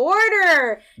Chocolate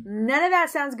Porter. None of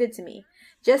that sounds good to me.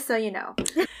 Just so you know.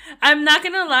 I'm not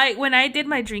gonna lie, when I did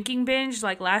my drinking binge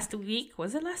like last week,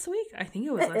 was it last week? I think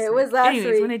it was last week. It was last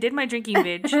Anyways, week. when I did my drinking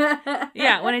binge, when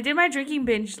I did my drinking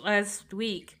binge last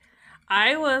week,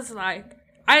 I was like,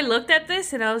 I looked at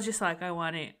this and I was just like, I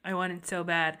want it so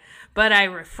bad. But I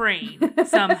refrained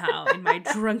somehow in my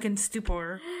drunken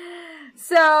stupor.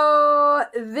 So,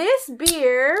 this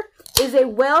beer is a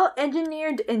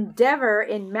well-engineered endeavor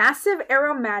in massive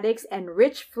aromatics and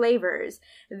rich flavors.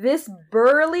 This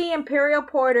burly Imperial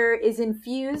Porter is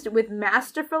infused with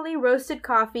masterfully roasted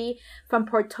coffee from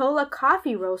Portola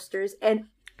Coffee Roasters and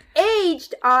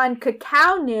aged on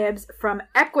cacao nibs from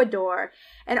Ecuador.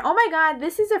 And oh my God,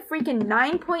 this is a freaking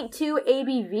 9.2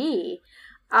 ABV.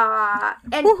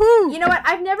 And Woohoo! You know what?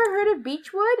 I've never heard of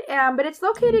Beechwood, but it's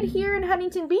located here in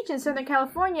Huntington Beach in Southern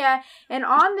California. And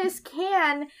on this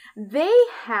can, they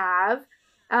have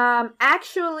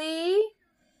actually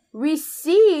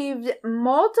received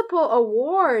multiple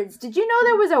awards. Did you know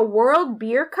there was a World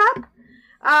Beer Cup?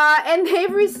 And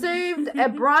they've received a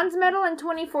bronze medal in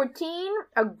 2014,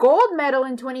 a gold medal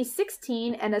in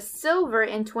 2016, and a silver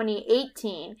in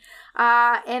 2018.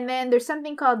 And then there's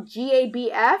something called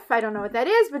GABF. I don't know what that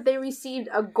is, but they received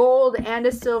a gold and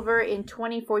a silver in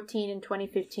 2014 and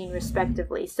 2015,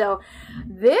 respectively. So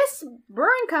this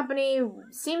brewing company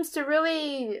seems to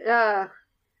really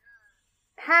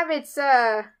have its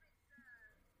shit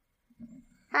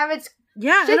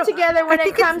together when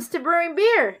it comes to brewing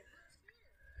beer.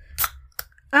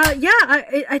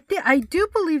 I do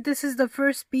believe this is the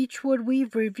first Beechwood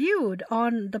we've reviewed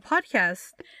on the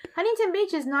podcast. Huntington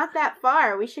Beach is not that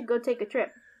far. We should go take a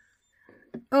trip.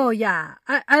 Oh yeah,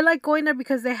 I like going there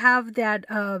because they have that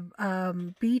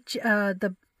beach,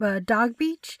 the dog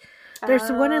beach.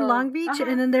 There's one in Long Beach,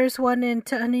 and then there's one in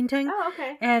Huntington. Oh,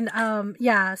 okay. And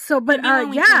yeah, so but Maybe when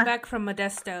we come back from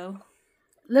Modesto.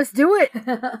 Let's do it.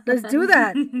 Let's do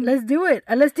that. Let's do it.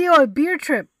 Let's do a beer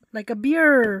trip. Like a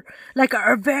beer, like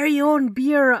our very own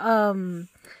beer,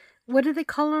 what do they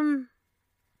call them?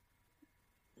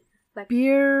 Like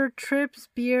beer trips,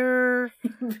 beer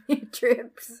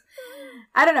trips.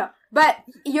 I don't know. But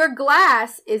your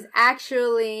glass is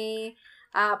actually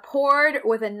poured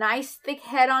with a nice thick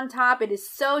head on top. It is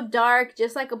so dark,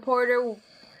 just like a porter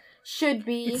should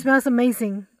be. It smells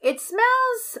amazing. It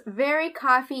smells very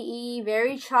coffee-y,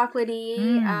 very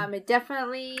chocolatey. It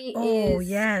definitely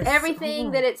is everything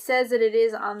that it says that it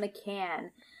is on the can.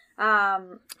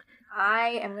 I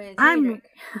am going to take a drink.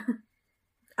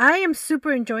 I am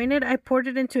super enjoying it. I poured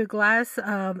it into a glass,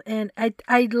 and I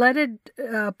let it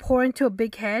pour into a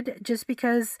big head just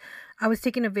because I was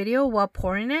taking a video while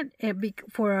pouring it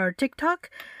for our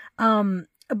TikTok.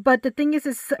 but the thing is,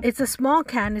 it's a small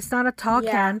can. It's not a tall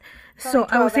Yeah. can. It's So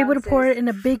only I was 12 able to pour it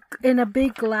ounces. in a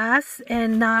big glass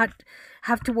and not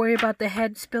have to worry about the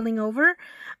head spilling over.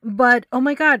 But oh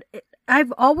my god,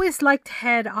 I've always liked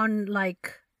head on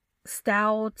like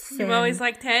stouts. You've always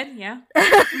liked head, yeah.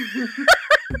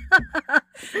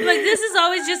 Like this is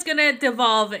always just gonna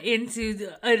devolve into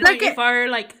if our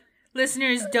like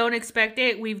listeners don't expect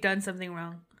it, we've done something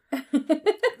wrong.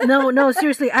 No,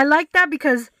 seriously. I like that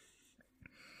because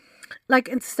like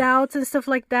in stouts and stuff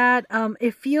like that,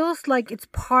 it feels like it's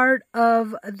part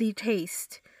of the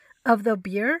taste of the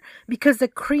beer because the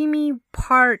creamy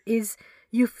part is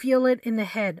you feel it in the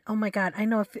head. Oh my god, I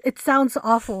know it sounds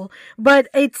awful, but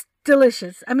it's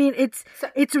delicious. I mean, it's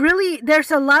really there's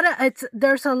a lot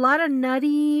of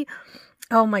nutty.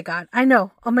 Oh my god, I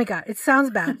know. Oh my god, it sounds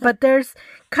bad, but there's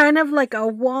kind of like a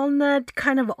walnut,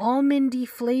 kind of almondy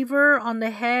flavor on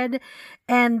the head,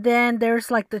 and then there's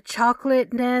like the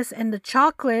chocolateness and the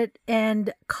chocolate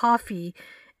and coffee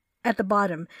at the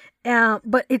bottom.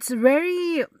 But it's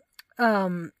very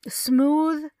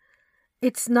smooth.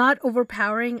 It's not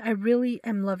overpowering. I really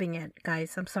am loving it,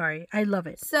 guys. I'm sorry. I love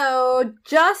it. So,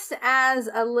 just as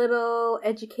a little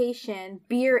education,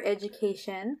 beer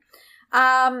education,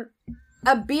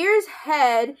 a beer's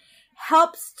head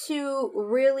helps to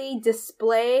really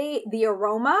display the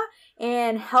aroma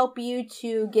and help you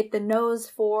to get the nose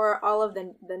for all of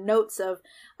the notes of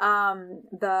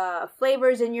the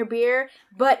flavors in your beer.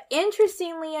 But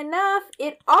interestingly enough,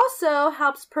 it also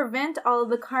helps prevent all of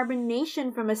the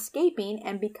carbonation from escaping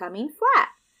and becoming flat.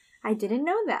 I didn't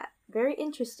know that. Very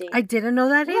interesting. I didn't know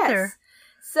that either.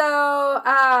 So,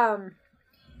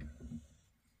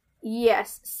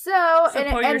 yes. So,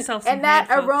 pour yourself some and that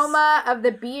head, folks. aroma of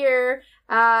the beer,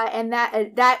 and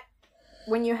that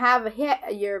when you have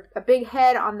a big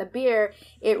head on the beer,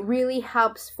 it really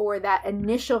helps for that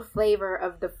initial flavor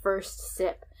of the first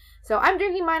sip. So I'm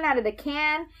drinking mine out of the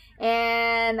can,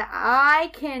 and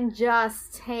I can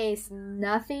just taste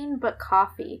nothing but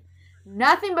coffee.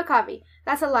 Nothing but coffee.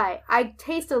 That's a lie. I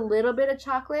taste a little bit of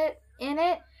chocolate in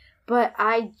it, but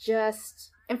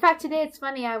in fact, today it's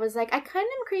funny. I was like, I kind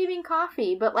of am craving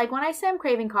coffee, but like when I say I'm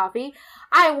craving coffee,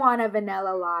 I want a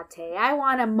vanilla latte. I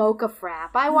want a mocha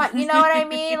frap. I want, you know what I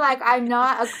mean? Like I'm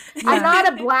not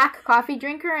a black coffee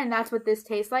drinker, and that's what this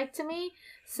tastes like to me.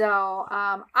 So,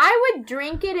 I would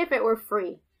drink it if it were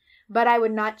free, but I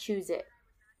would not choose it.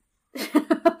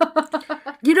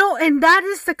 You know, and that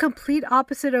is the complete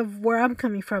opposite of where I'm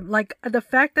coming from. Like the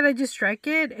fact that I just drank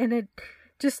it and it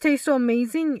just tastes so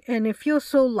amazing and it feels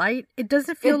so light. It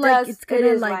doesn't feel like it's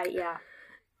gonna light, yeah.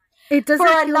 It doesn't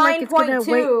For a feel like it's gonna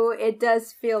 9.2, it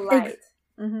does feel light.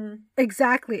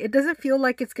 Exactly. It doesn't feel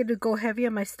like it's gonna go heavy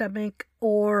on my stomach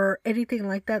or anything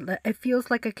like that. It feels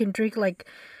like I can drink like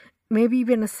maybe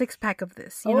even a 6-pack of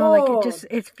this. You know, like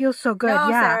it feels so good. No,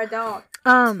 yeah. Sarah, don't.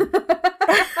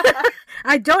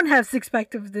 I don't have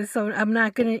 6-pack of this, so I'm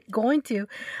not going to.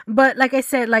 But like I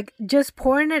said, like just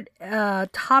pouring it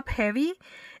top heavy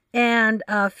and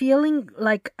feeling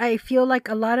like I feel like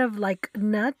a lot of like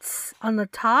nuts on the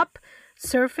top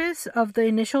surface of the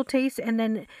initial taste, and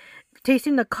then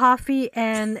tasting the coffee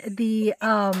and the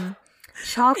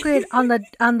chocolate on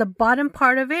the bottom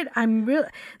part of it.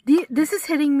 This is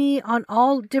hitting me on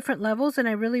all different levels, and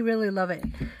I really love it.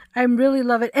 I really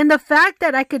love it. And the fact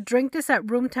that I could drink this at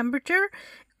room temperature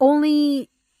only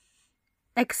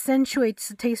accentuates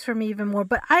the taste for me even more.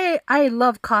 But I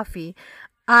love coffee.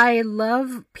 I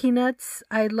love peanuts.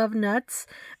 I love nuts.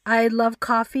 I love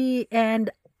coffee, and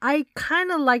I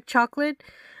kind of like chocolate.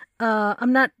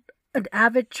 I'm not an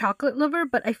avid chocolate lover,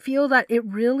 but I feel that it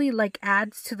really like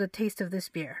adds to the taste of this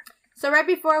beer. So right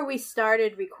before we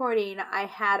started recording, I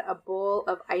had a bowl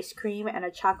of ice cream and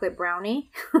a chocolate brownie.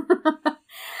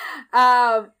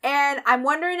 And I'm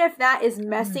wondering if that is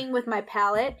messing with my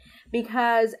palate,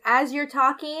 because as you're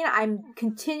talking, I'm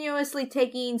continuously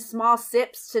taking small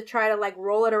sips to try to like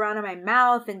roll it around in my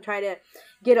mouth and try to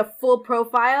get a full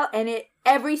profile. And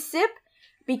every sip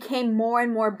became more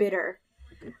and more bitter.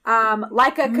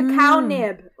 Like a cacao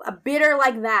nib, a bitter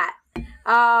like that.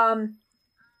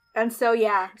 And so,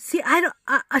 yeah. See, I'm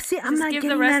not give getting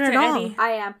the rest that at to all. Eddie. I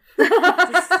am.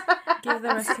 Give the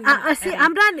rest to See,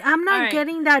 Eddie. I'm not right.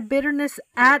 getting that bitterness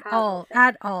at all.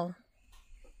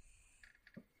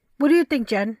 What do you think,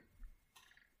 Jen?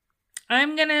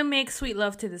 I'm gonna make sweet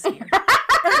love to this beer.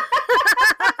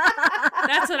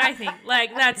 That's what I think.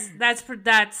 Like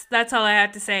that's all I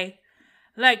have to say.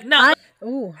 Like no.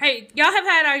 Hey, y'all have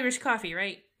had Irish coffee,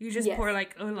 right? You just pour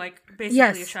like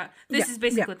basically a shot. This is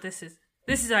basically what this is.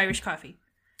 This is Irish coffee.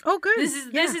 Oh, good.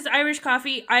 This is Irish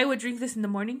coffee. I would drink this in the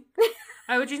morning.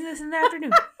 I would drink this in the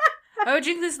afternoon. I would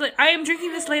drink this. I am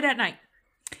drinking this late at night.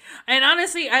 And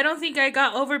honestly, I don't think I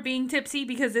got over being tipsy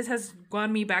because this has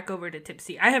gone me back over to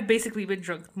tipsy. I have basically been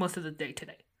drunk most of the day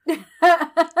today.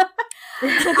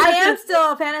 I am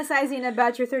still fantasizing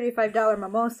about your $35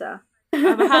 mimosa.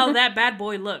 Of how that bad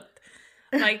boy looked.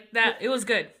 Like that, it was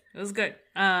good. It was good.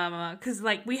 Cause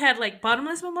like we had like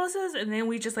bottomless mimosas, and then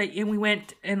we just like we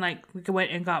went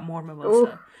and got more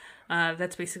mimosa.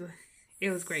 That's basically. It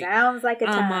was great. Sounds like a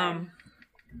time.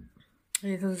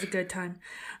 It was a good time.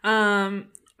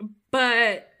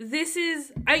 But this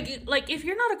is if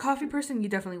you're not a coffee person, you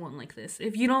definitely won't like this.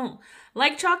 If you don't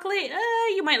like chocolate,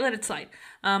 you might let it slide.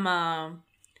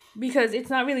 Because it's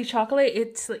not really chocolate.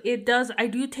 I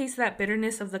do taste that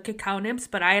bitterness of the cacao nibs,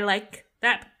 but I like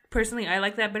that personally. I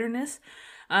like that bitterness.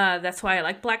 That's why I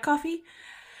like black coffee.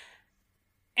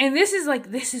 And this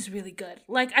is really good.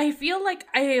 Like, I feel like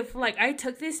I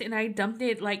took this and I dumped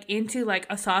it like into like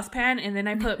a saucepan, and then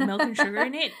I put milk and sugar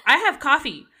in it. I have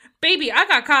coffee. Baby, I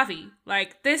got coffee.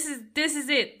 Like, this is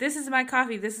it. This is my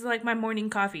coffee. This is like my morning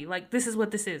coffee. Like, this is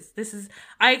what this is.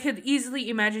 I could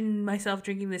easily imagine myself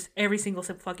drinking this every single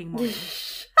fucking morning.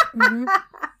 Mm-hmm.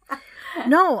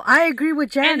 No, I agree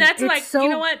with Jen. And that's it's like, so you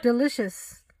know what?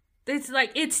 Delicious. It's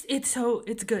like, it's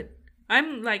good.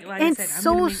 I'm like it's I said, I'm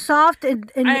so soft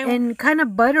and kind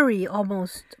of buttery,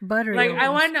 almost buttery. Like,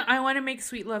 almost. I want to make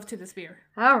sweet love to this beer.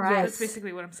 All right. That's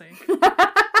basically what I'm saying.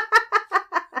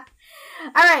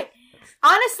 All right.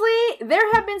 Honestly,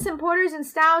 there have been some porters and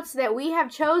stouts that we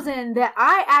have chosen that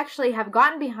I actually have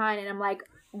gotten behind, and I'm like,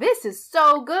 this is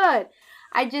so good.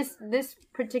 This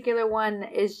particular one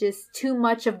is just too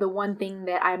much of the one thing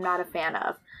that I'm not a fan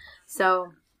of.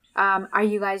 So, are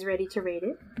you guys ready to rate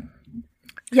it?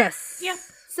 Yes. Yeah.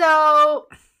 So,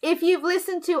 if you've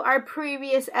listened to our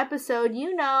previous episode,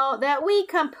 you know that we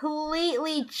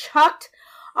completely chucked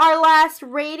our last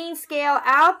rating scale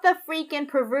out the freaking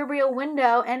proverbial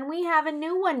window, and we have a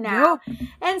new one now. Yep.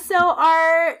 And so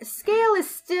our scale is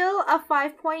still a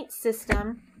 5-point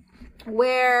system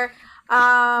where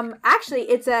actually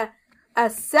it's a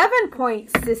 7-point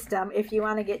system if you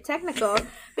want to get technical,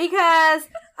 because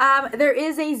there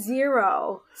is a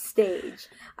 0 stage.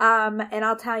 And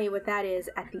I'll tell you what that is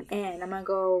at the end. I'm going to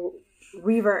go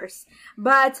reverse.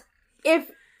 But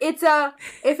if it's a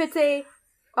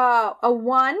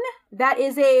 1, that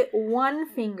is a 1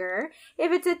 finger.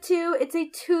 If it's a 2, it's a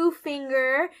 2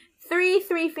 finger. 3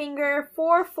 finger.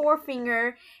 4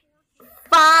 finger.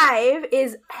 5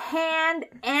 is hand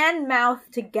and mouth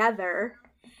together.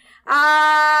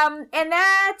 And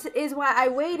that is why I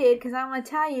waited, because I want to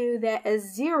tell you that a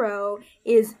 0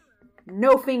 is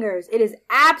no fingers. It is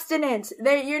abstinence.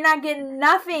 You're not getting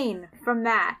nothing from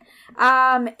that.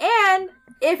 And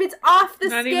if it's off the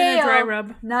scale, not even a dry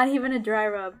rub. Not even a dry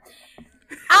rub.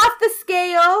 Off the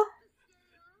scale,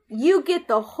 you get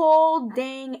the whole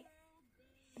dang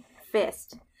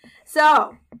fist.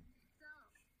 So,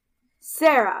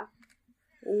 Sarah,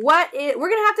 we're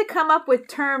gonna have to come up with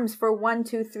terms for 1,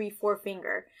 2, 3, 4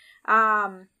 finger,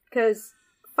 because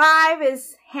 5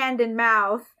 is hand and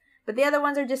mouth, but the other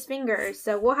ones are just fingers.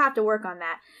 So we'll have to work on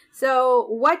that. So,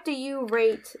 what do you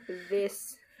rate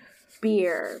this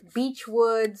beer?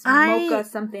 Beechwoods Mocha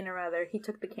something or other. He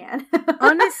took the can.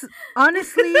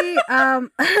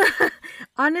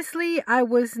 Honestly, I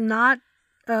was not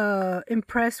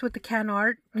impressed with the can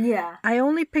art. Yeah. I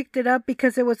only picked it up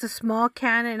because it was a small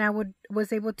can and I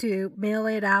was able to mail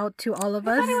it out to all of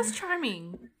us. I thought it was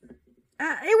charming.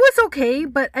 It was okay,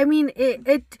 but I mean,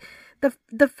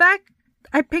 the fact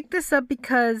I picked this up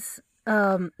because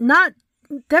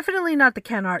definitely not the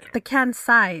can art, the can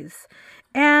size.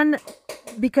 And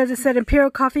because it said Imperial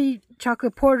Coffee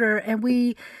Chocolate Porter, and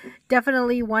we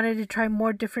definitely wanted to try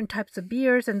more different types of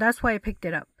beers, and that's why I picked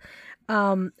it up.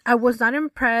 I was not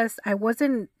impressed. I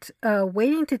wasn't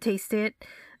waiting to taste it.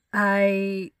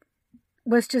 I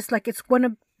was just like, it's going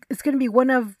to be one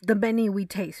of the many we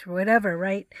taste, or whatever,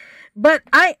 right? But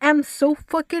I am so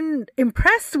fucking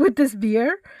impressed with this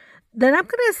beer that I'm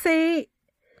going to say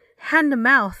hand to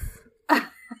mouth.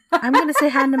 I'm going to say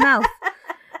hand to mouth.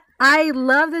 I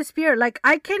love this beer. Like,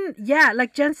 like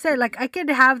Jen said, like, I could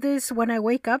have this when I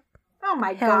wake up. Oh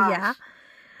my Hell gosh. yeah.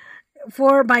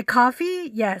 For my coffee,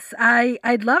 yes,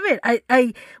 I'd love it.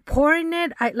 Pouring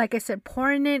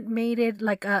it made it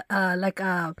like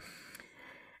a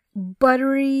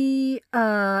buttery,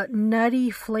 nutty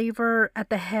flavor at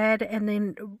the head, and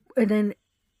then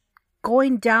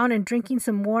going down and drinking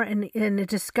some more and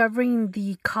discovering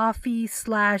the coffee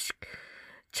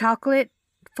 / chocolate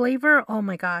flavor. Oh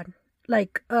my god.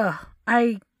 Like,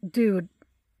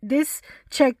 this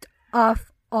checked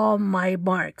off all my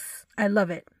marks. I love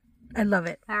it. I love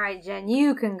it. All right, Jen,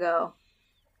 you can go.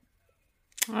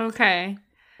 Okay.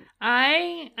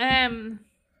 I am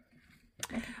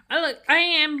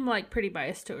like pretty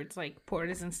biased towards like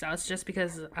porters and stouts just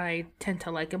because I tend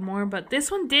to like them more. But this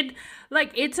one did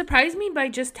like it surprised me by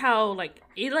just how like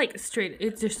it straight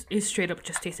up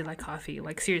just tasted like coffee.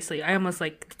 Like seriously, I almost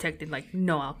like detected like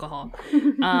no alcohol.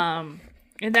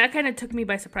 And that kind of took me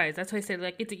by surprise. That's why I said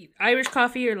like it's Irish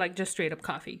coffee or like just straight up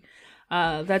coffee.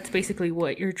 That's basically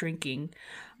what you're drinking.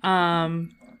 And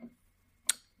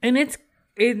it's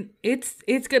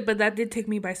good, but that did take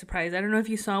me by surprise. I don't know if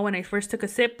you saw when I first took a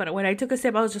sip, but when I took a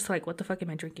sip, I was just like, what the fuck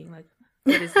am I drinking? Like,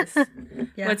 what is this?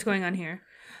 Yeah. What's going on here?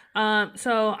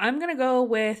 So I'm going to go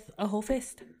with a whole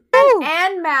fist.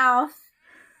 And mouth.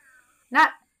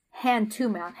 Not hand to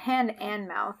mouth. Hand and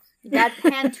mouth. That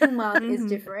hand to mouth is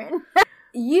different.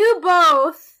 You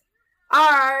both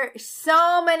are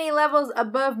so many levels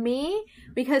above me,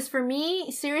 because for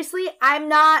me, seriously, I'm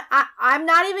not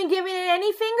even giving it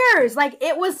any fingers. Like,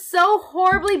 it was so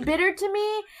horribly bitter to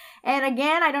me. And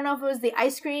again, I don't know if it was the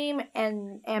ice cream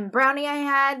and brownie I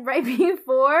had right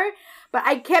before, but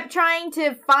I kept trying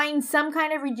to find some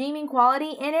kind of redeeming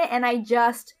quality in it, and I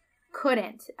just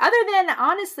couldn't. Other than,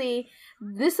 honestly,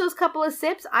 those couple of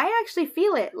sips, I actually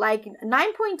feel it. Like,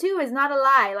 9.2 is not a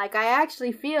lie. Like, I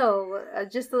actually feel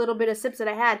just a little bit of sips that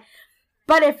I had.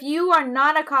 But if you are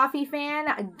not a coffee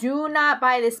fan, do not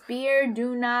buy this beer.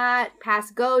 Do not pass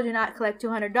go. Do not collect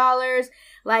 $200.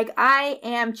 Like, I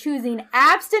am choosing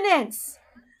abstinence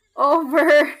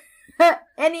over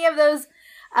any of those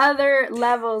other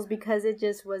levels because it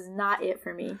just was not it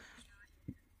for me.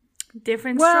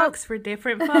 Different strokes for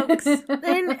different folks.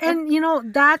 and you know,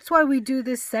 that's why we do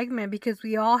this segment, because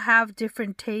we all have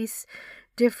different tastes,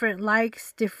 different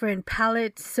likes, different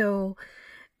palates. So,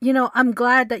 you know, I'm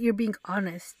glad that you're being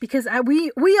honest, because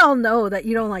we all know that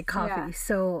you don't like coffee. Yeah.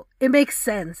 So it makes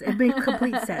sense. It makes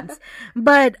complete sense.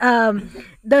 But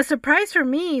the surprise for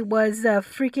me was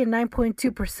freaking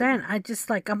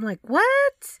 9.2%. I'm like,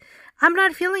 what? I'm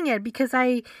not feeling it because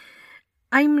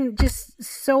I'm just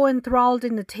so enthralled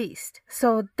in the taste.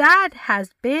 So that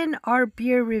has been our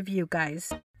beer review,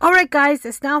 guys. All right, guys,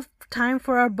 it's now time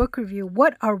for our book review.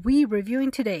 What are we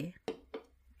reviewing today?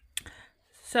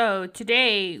 So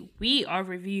today we are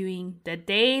reviewing The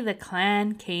Day the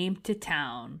Klan Came to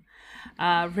Town,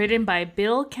 written by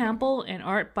Bill Campbell and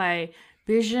art by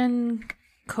Bijan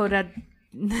Kodadande?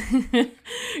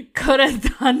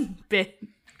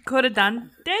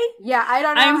 Yeah, I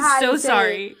don't know how I'm so to say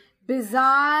sorry. It.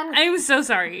 Bizan. I'm so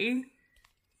sorry.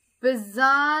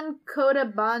 Bizan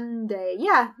Kodabande.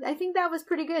 Yeah, I think that was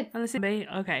pretty good.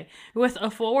 Okay. With a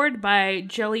foreword by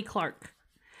Jelly Clark.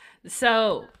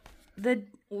 So, this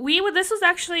was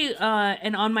actually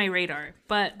an On My Radar,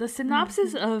 but the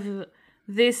synopsis of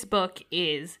this book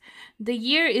is, the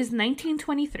year is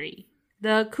 1923.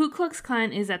 The Ku Klux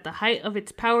Klan is at the height of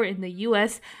its power in the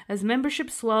U.S. as membership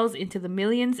swells into the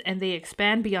millions and they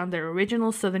expand beyond their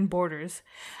original southern borders.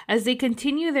 As they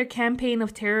continue their campaign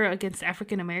of terror against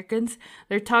African Americans,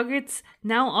 their targets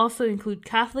now also include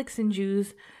Catholics and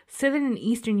Jews, Southern and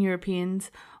Eastern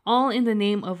Europeans, all in the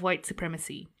name of white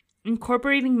supremacy.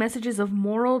 Incorporating messages of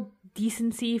moral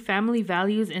decency, family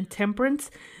values, and temperance,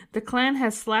 the Klan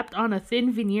has slapped on a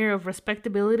thin veneer of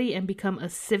respectability and become a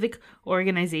civic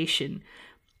organization,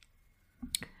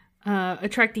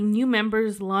 attracting new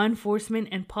members, law enforcement,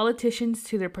 and politicians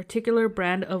to their particular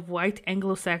brand of white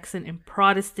Anglo-Saxon and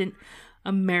Protestant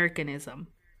Americanism.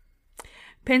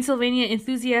 Pennsylvania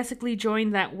enthusiastically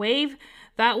joined that wave.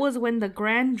 That was when the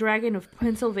Grand Dragon of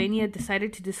Pennsylvania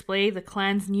decided to display the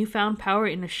Klan's newfound power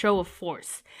in a show of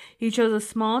force. He chose a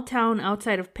small town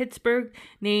outside of Pittsburgh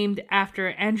named after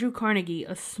Andrew Carnegie,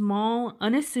 a small,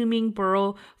 unassuming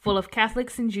borough full of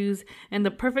Catholics and Jews, and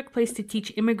the perfect place to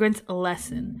teach immigrants a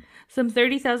lesson. Some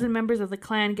 30,000 members of the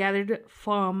Klan gathered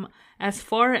from as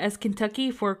far as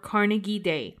Kentucky for Carnegie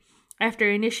Day.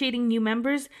 After initiating new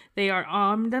members, they are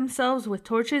armed themselves with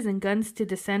torches and guns to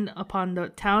descend upon the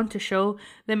town to show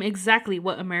them exactly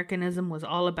what Americanism was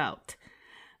all about.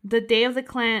 The Day the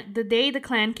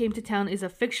Klan Came to Town is a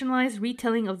fictionalized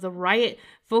retelling of the riot,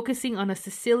 focusing on a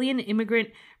Sicilian immigrant,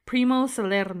 Primo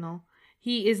Salerno.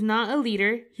 He is not a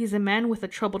leader, he's a man with a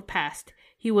troubled past.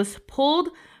 He was pulled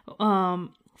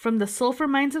from the sulfur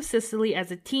mines of Sicily as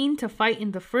a teen to fight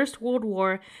in the First World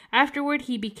War. Afterward,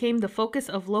 he became the focus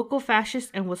of local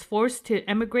fascists and was forced to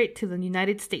emigrate to the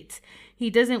United States. He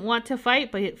doesn't want to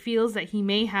fight, but it feels that he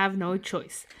may have no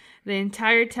choice. The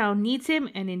entire town needs him,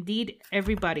 and indeed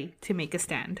everybody, to make a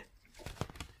stand.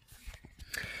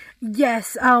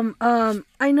 Yes,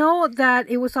 I know that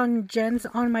it was on Jen's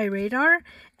On My Radar,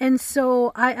 And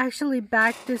so I actually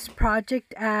backed this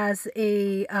project as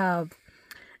a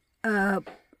book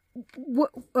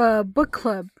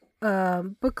club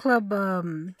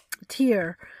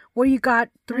tier where you got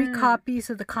 3 copies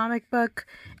of the comic book.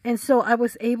 And so I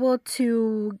was able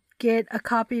to get a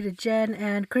copy to Jen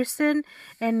and Kristen,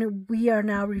 and we are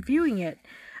now reviewing it.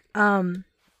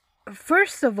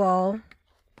 First of all,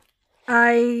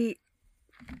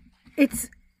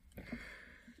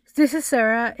 this is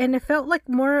Sarah, and it felt like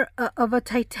more of a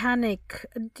Titanic.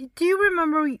 Do you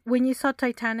remember when you saw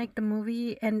Titanic, the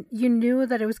movie, and you knew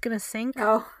that it was gonna sink?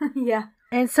 Oh, yeah.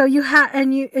 And so you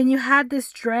had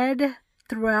this dread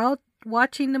throughout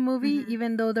watching the movie,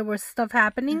 even though there was stuff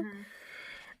happening.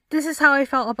 This is how I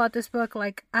felt about this book.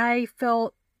 Like, I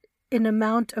felt an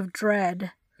amount of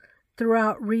dread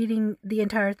throughout reading the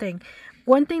entire thing.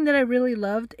 One thing that I really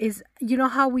loved is, you know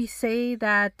how we say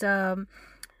that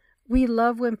we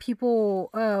love when people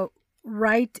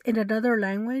write in another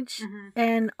language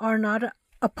and are not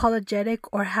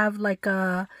apologetic or have like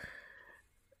a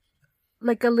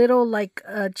little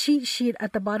cheat sheet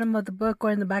at the bottom of the book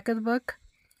or in the back of the book.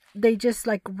 They just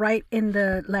like write in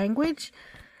the language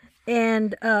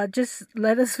and just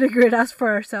let us figure it out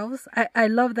for ourselves. I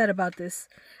love that about this.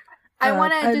 I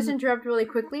want to just interrupt really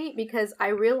quickly because I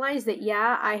realized that,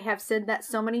 yeah, I have said that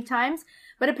so many times,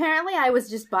 but apparently I was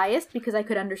just biased because I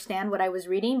could understand what I was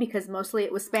reading because mostly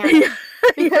it was Spanish.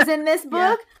 Because in this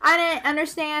book, I didn't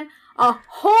understand a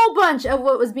whole bunch of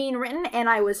what was being written and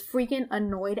I was freaking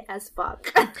annoyed as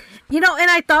fuck. And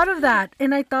I thought of that.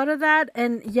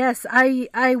 And yes,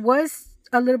 I was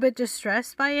a little bit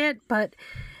distressed by it, but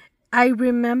I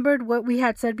remembered what we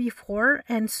had said before,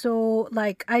 and so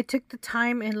like I took the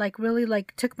time and like really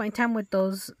like took my time with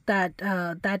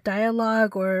that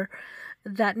dialogue or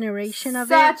that narration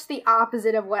of it. Such the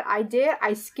opposite of what I did.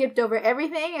 I skipped over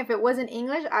everything. If it wasn't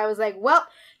English, I was like, well,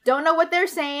 don't know what they're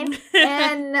saying.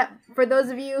 And for those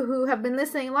of you who have been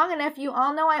listening long enough, you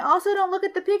all know I also don't look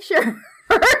at the picture.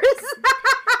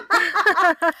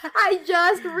 I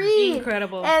just read.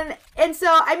 Incredible. And so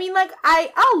I mean, like,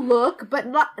 I'll look, but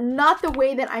not the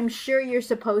way that I'm sure you're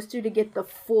supposed to get the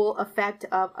full effect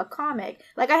of a comic.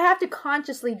 Like, I have to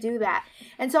consciously do that.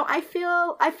 And so I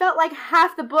felt like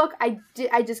half the book I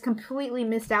just completely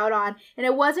missed out on. And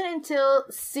it wasn't until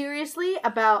seriously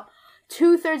about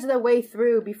 2/3 of the way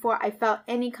through before I felt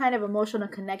any kind of emotional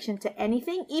connection to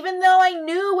anything, even though I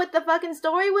knew what the fucking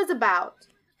story was about.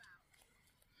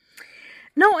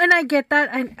 No, and I get that.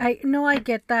 I know I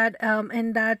get that.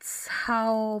 And that's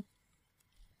how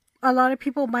a lot of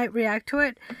people might react to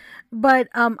it. But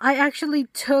I actually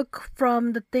took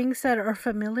from the things that are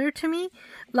familiar to me,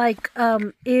 like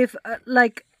if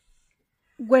like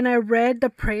when I read the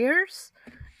prayers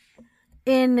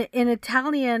in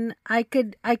Italian, I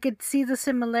could see the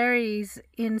similarities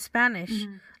in Spanish.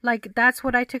 Like, that's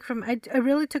what I took from. I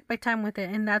really took my time with it,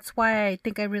 and that's why I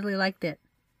think I really liked it.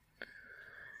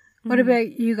 What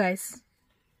about you guys?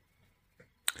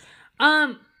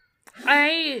 I'll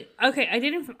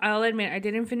admit I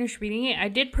didn't finish reading it. I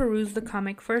did peruse the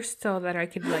comic first so that I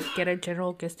could like get a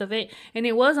general gist of it, and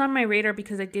it was on my radar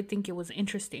because I did think it was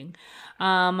interesting.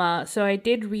 So I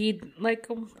did read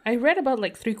I read about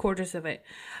like 3/4 of it.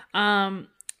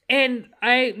 And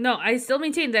I still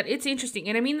maintain that it's interesting.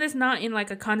 And I mean this not in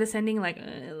like a condescending, like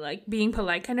being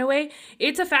polite kind of way.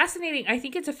 I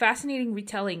think it's a fascinating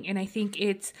retelling. And I think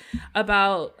it's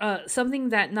about something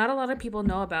that not a lot of people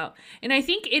know about. And I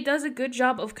think it does a good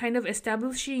job of kind of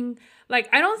establishing, like,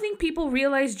 I don't think people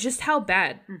realize just how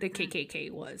bad the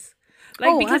KKK was.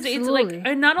 Like, because absolutely. It's like,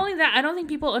 and not only that, I don't think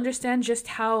people understand just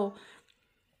how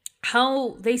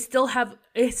they still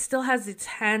has its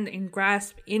hand and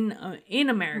grasp in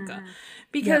America,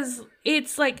 because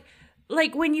it's like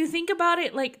when you think about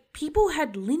it, like, people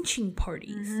had lynching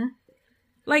parties,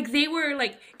 like they were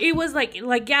like, it was like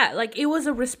it was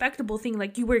a respectable thing,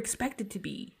 like you were expected to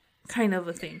be kind of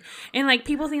a thing, and like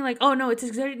people think like, oh no, it's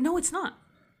exaggerated. No, it's not.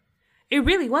 It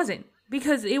really wasn't.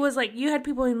 Because it was like you had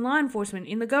people in law enforcement,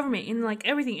 in the government, in like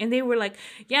everything. And they were like,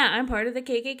 yeah, I'm part of the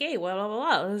KKK. Blah, blah, blah,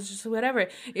 blah. It was just whatever.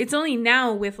 It's only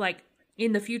now with like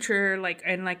in the future, like,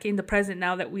 and like in the present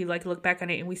now that we like look back on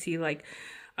it and we see like,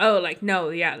 oh, like,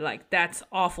 no, yeah, like that's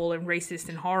awful and racist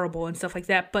and horrible and stuff like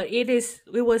that. But it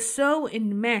was so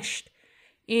enmeshed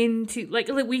into like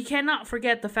we cannot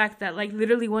forget the fact that like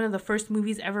literally one of the first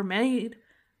movies ever made,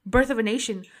 Birth of a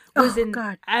Nation, was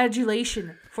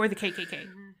adulation for the KKK.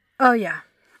 Oh yeah.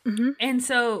 And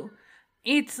so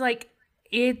it's like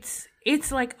it's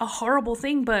like a horrible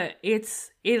thing, but this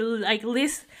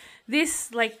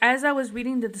like as I was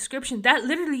reading the description, that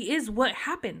literally is what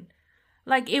happened.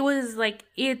 like it was like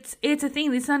it's a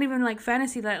thing. It's not even like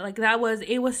fantasy that like that was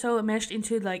it was so enmeshed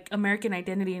into like American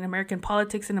identity and American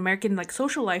politics and American like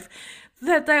social life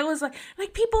that was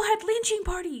like people had lynching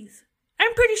parties.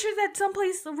 I'm pretty sure that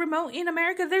someplace remote in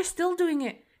America they're still doing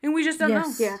it and we just don't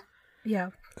know. Yeah.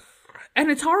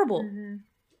 And it's horrible.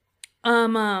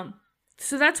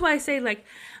 So that's why I say like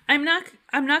I'm not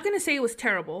going to say it was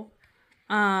terrible.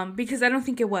 Because I don't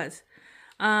think it was.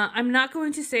 I'm not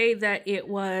going to say that it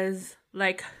was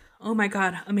like, oh my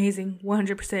god, amazing,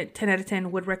 100%, 10 out of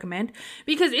 10 would recommend,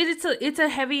 because it's a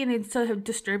heavy and it's a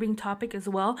disturbing topic as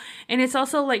well, and it's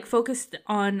also like focused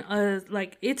on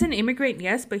like it's an immigrant,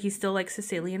 yes, but he's still like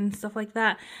Sicilian and stuff like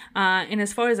that. And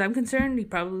as far as I'm concerned, he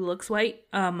probably looks white.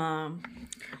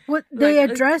 What they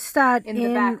like, addressed that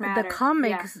in the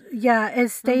comics,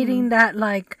 is stating that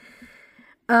like,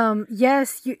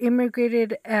 yes, you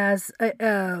immigrated as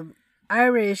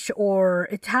Irish or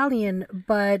Italian,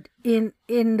 but in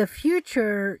the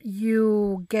future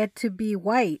you get to be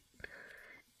white.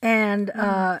 And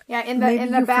in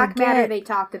the back matter they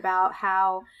talked about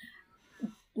how,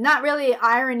 not really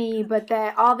irony, but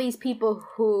that all these people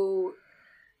who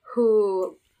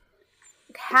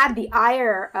had the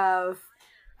ire of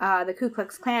the Ku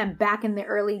Klux Klan back in the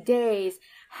early days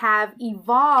have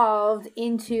evolved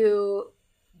into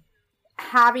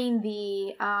having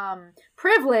the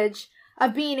privilege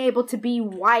of being able to be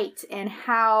white, and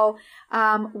how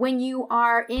when you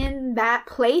are in that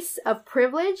place of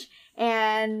privilege,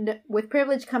 and with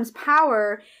privilege comes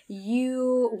power,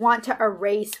 you want to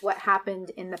erase what happened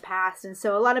in the past. And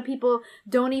so a lot of people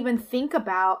don't even think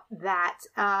about that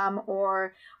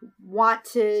or want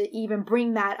to even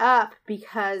bring that up,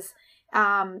 because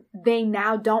they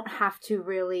now don't have to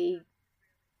really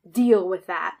deal with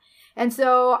that. And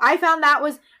so I found that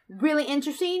was really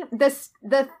interesting.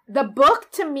 The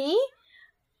book to me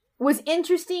was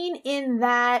interesting in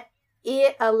that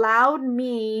it allowed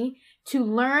me to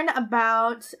learn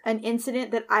about an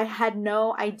incident that I had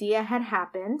no idea had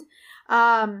happened.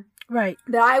 Right.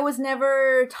 That I was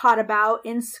never taught about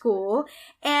in school.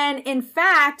 And in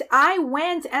fact, I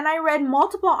went and I read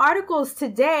multiple articles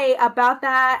today about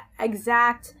that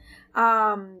exact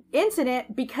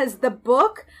incident, because the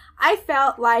book, I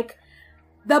felt like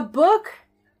the book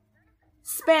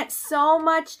spent so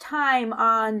much time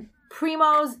on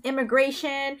Primo's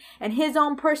immigration and his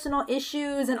own personal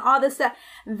issues and all this stuff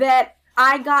that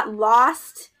I got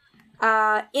lost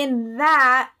in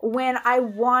that when I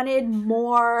wanted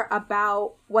more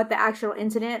about what the actual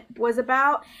incident was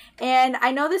about. And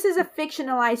I know this is a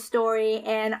fictionalized story,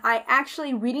 and I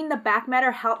actually, reading the back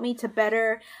matter helped me to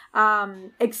better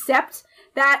accept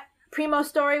that Primo's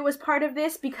story was part of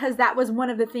this, because that was one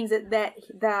of the things that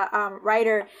the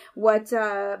writer, what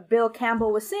Bill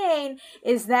Campbell was saying,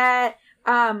 is that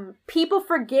people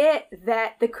forget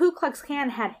that the Ku Klux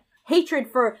Klan had hatred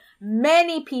for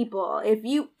many people. If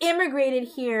you immigrated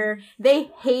here, they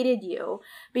hated you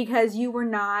because you were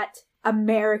not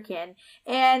American,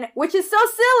 and which is so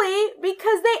silly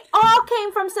because they all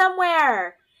came from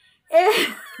somewhere.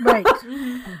 Right.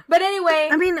 But anyway,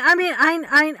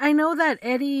 I know that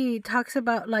Eddie talks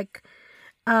about like,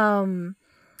 I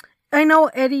know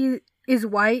Eddie is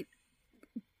white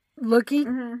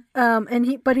looking, and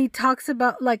he talks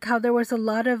about like how there was a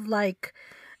lot of like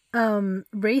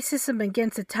racism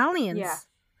against Italians,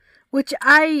 which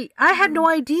I had no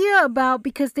idea about,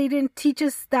 because they didn't teach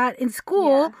us that in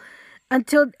school.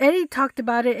 Until Eddie talked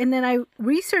about it, and then I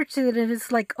researched it, and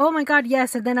it's like, oh my god,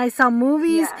 yes. And then I saw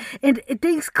movies, and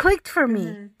things clicked for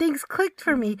me. Things clicked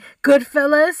for me.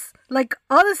 Goodfellas, like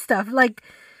all this stuff. Like,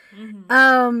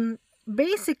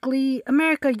 basically,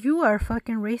 America, you are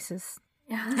fucking racist.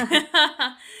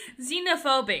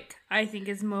 Xenophobic, I think,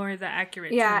 is more the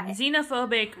accurate term.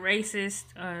 Xenophobic, racist,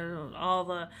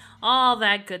 all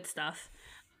that good stuff.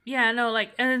 Yeah, no,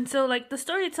 like, and so like the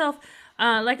story itself,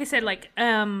 like I said, like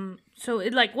so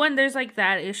it like one, there's like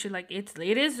that issue, like it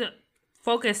is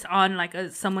focused on like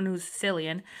someone who's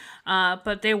Sicilian,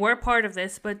 but they were part of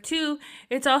this. But two,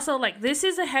 it's also like this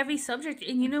is a heavy subject,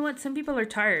 and you know what? Some people are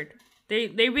tired.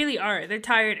 They really are. They're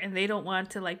tired, and they don't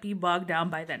want to like be bogged down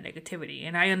by that negativity,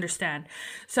 and I understand.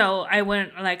 So I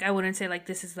wouldn't say like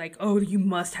this is like, oh, you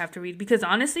must have to read, because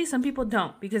honestly, some people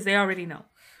don't, because they already know.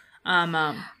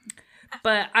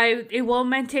 But it will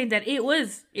maintain that it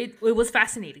was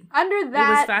fascinating. Under that,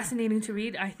 it was fascinating to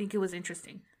read. I think it was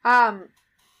interesting.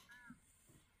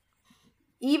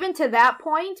 Even to that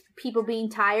point, people being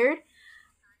tired,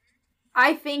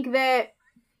 I think that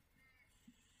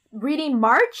reading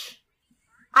March,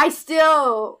 I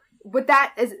still, with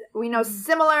that, as we know,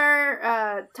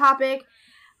 similar topic,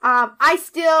 I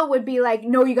still would be like,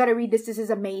 no, you got to read this. This is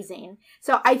amazing.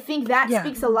 So I think that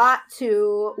speaks a lot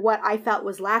to what I felt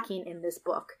was lacking in this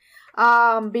book.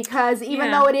 Because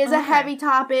even though it is a heavy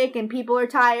topic and people are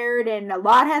tired and a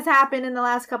lot has happened in the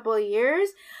last couple of years,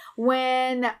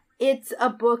 when it's a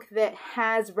book that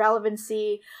has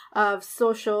relevancy of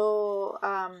social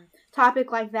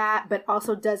topic like that, but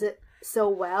also does it so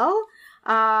well,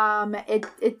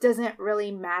 it doesn't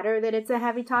really matter that it's a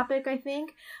heavy topic, I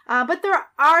think. But there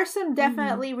are some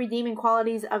definitely redeeming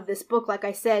qualities of this book. Like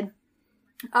I said,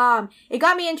 it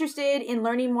got me interested in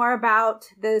learning more about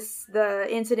the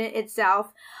incident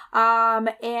itself.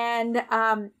 And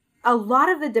a lot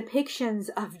of the depictions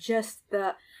of just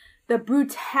the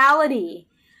brutality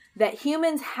that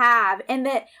humans have, and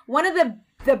that one of the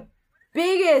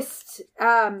biggest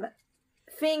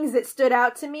things that stood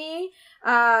out to me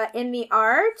in the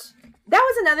art, that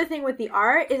was another thing with the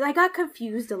art, is I got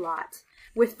confused a lot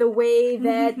with the way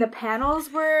that the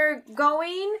panels were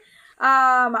going.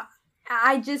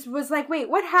 I just was like, wait,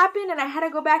 what happened? And I had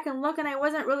to go back and look, and I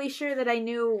wasn't really sure that I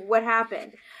knew what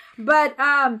happened. But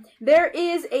there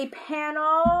is a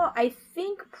panel, I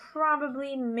think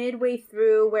probably midway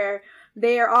through, where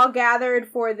they are all gathered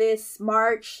for this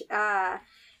march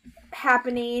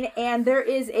happening, and there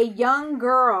is a young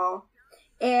girl,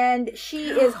 and she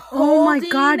is holding a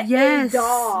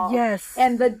doll. Yes.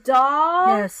 And the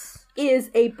doll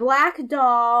is a black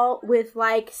doll with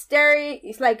like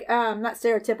not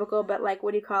stereotypical, but like,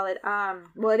 what do you call it?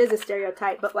 Well, it is a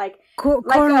stereotype, but like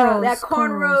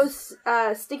cornrows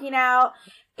sticking out,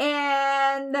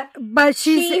 and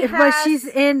she's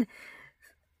in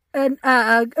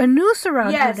a noose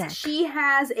around her neck. Yes, she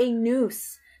has a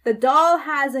noose. The doll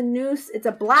has a noose. It's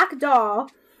a black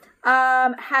doll.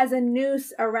 Has a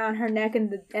noose around her neck, and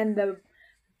the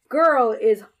girl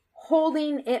is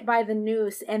holding it by the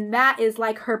noose, and that is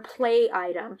like her play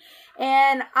item.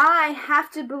 And I have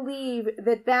to believe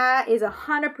that is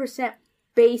 100%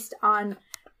 based on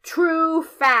true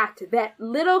fact, that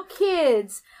little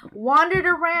kids wandered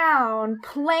around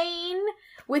playing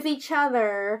with each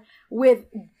other with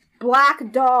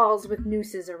black dolls with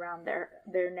nooses around their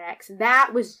necks.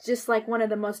 That was just like one of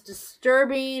the most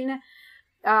disturbing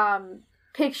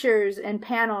pictures and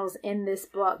panels in this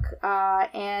book,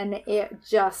 and it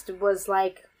just was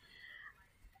like,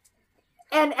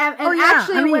 when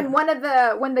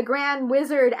the Grand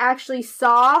Wizard actually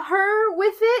saw her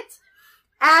with it,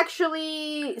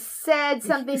 actually said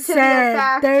something to the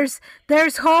effect,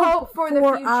 there's hope for the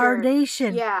future. Our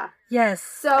nation. Yeah. Yes.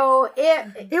 So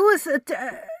it was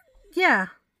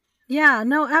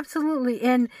no, absolutely.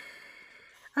 And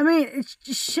I mean,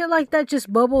 shit like that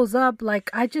just bubbles up. Like,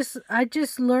 I just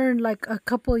learned like a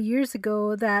couple of years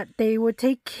ago that they would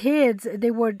take kids,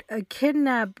 they would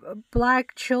kidnap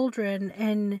black children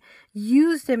and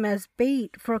use them as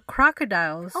bait for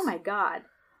crocodiles. Oh my God.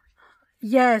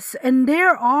 Yes, and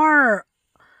there are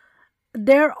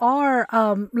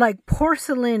like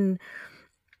porcelain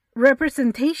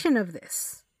representation of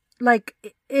this. Like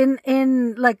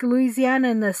in like Louisiana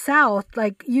in the South,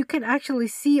 like you can actually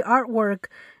see artwork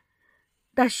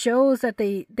that shows that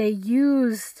they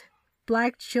used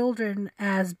black children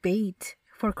as bait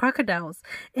for crocodiles.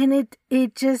 And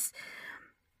it just,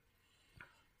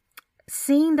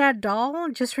 seeing that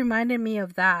doll just reminded me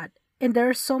of that. And there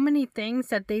are so many things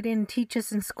that they didn't teach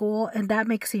us in school, and that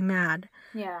makes me mad.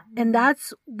 Yeah. And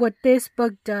that's what this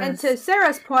book does. And to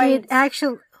Sarah's point, it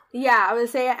actually... Yeah, I would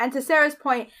say, and to Sarah's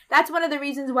point, that's one of the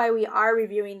reasons why we are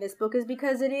reviewing this book, is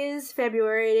because it is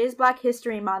February, it is Black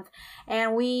History Month,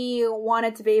 and we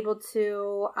wanted to be able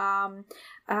to,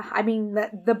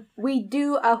 we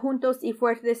do a Juntos y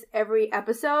Fuertes every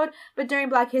episode, but during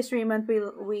Black History Month,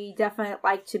 we definitely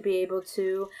like to be able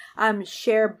to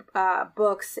share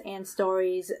books and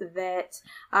stories that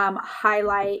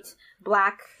highlight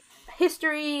Black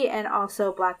history and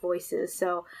also Black voices.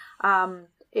 So,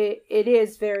 It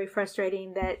is very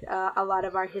frustrating that a lot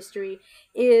of our history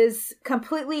is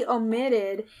completely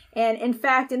omitted. And in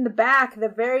fact, in the back, the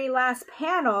very last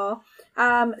panel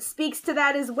speaks to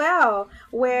that as well,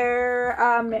 where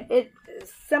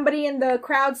somebody in the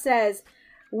crowd says,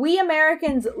 "We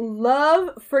Americans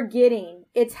love forgetting.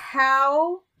 It's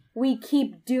how we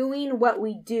keep doing what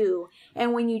we do."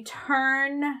 And when you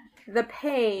turn the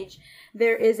page,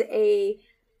 there is a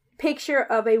picture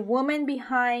of a woman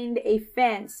behind a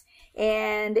fence,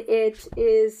 and it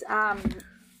is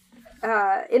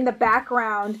in the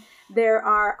background there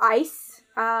are ICE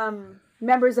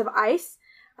members of ICE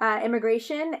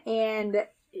immigration, and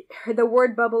the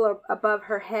word bubble above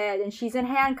her head, and she's in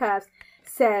handcuffs,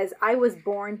 says, "I was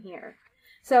born here."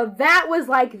 So that was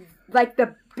like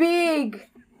the big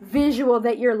visual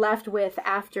that you're left with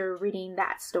after reading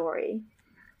that story.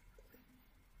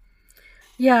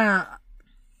 Yeah.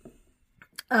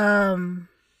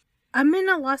 I'm in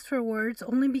a loss for words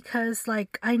only because,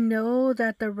 like, I know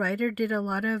that the writer did a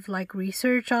lot of, like,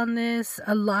 research on this, and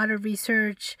a lot of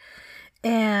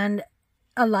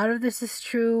this is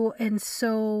true, and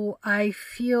so I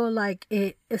feel like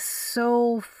it is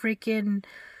so freaking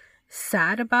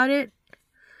sad about it.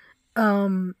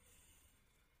 And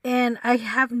I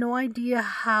have no idea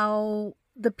how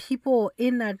the people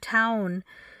in that town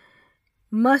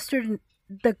mustered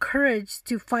the courage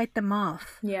to fight them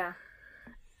off. Yeah.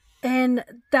 And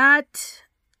that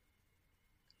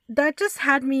just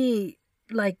had me,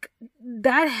 like,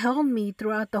 that held me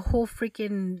throughout the whole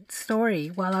freaking story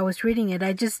while I was reading it.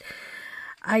 I just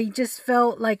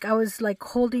felt like I was, like,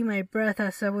 holding my breath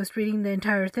as I was reading the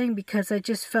entire thing, because I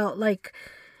just felt like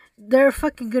they're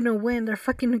fucking gonna win. They're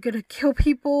fucking gonna kill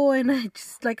people, and I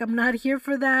just, like, I'm not here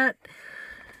for that.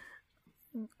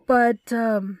 But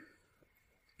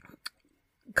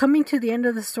coming to the end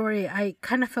of the story, I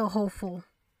kind of felt hopeful.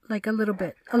 Like, a little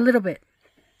bit.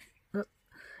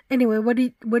 Anyway, what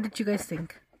did you guys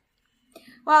think?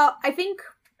 Well, I think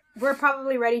we're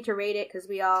probably ready to rate it because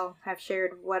we all have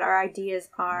shared what our ideas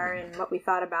are and what we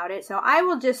thought about it. So I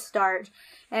will just start.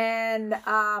 And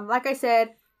like I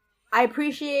said, I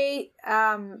appreciate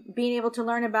being able to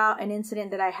learn about an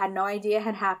incident that I had no idea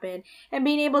had happened, and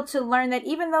being able to learn that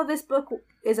even though this book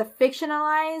is a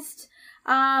fictionalized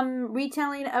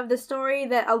retelling of the story,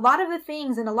 that a lot of the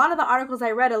things and a lot of the articles I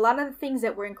read, a lot of the things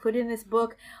that were included in this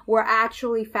book were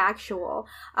actually factual.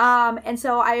 And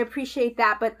so I appreciate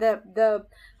that. But the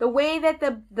way that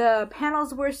the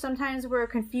panels sometimes were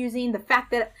confusing, the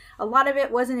fact that a lot of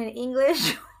it wasn't in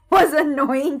English was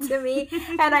annoying to me.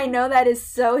 And I know that is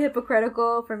so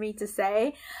hypocritical for me to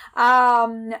say.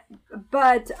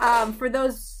 But for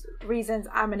those reasons,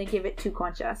 I'm going to give it 2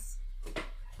 conchas.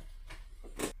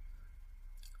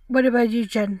 What about you,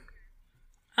 Jen?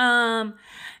 And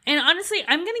honestly,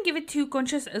 I'm gonna give it 2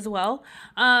 conchas as well.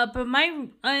 But my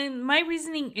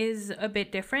reasoning is a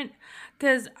bit different,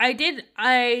 because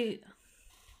it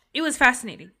was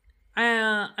fascinating.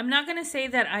 I'm not gonna say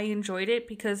that I enjoyed it,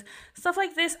 because stuff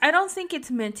like this, I don't think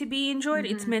it's meant to be enjoyed.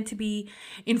 Mm-hmm. It's meant to be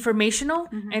informational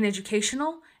and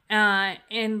educational, and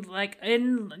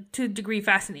to a degree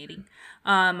fascinating.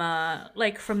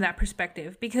 Like, from that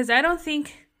perspective, because I don't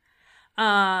think.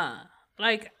 I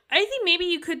think maybe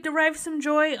you could derive some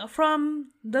joy from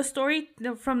the story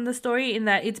in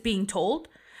that it's being told,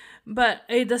 but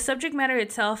the subject matter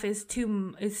itself is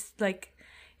it's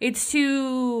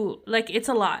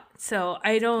a lot. So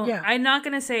I'm not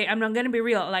gonna be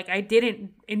real. Like, I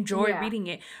didn't enjoy reading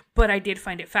it, but I did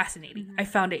find it fascinating. Mm-hmm. I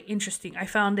found it interesting. I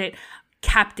found it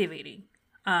captivating,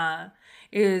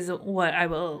 is what I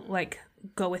will, like,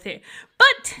 go with it.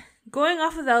 But going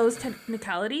off of those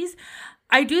technicalities,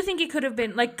 I do think it could have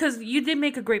been, like, because you did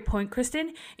make a great point,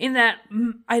 Kristen, in that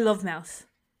I love Mouse.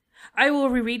 I will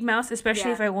reread Mouse,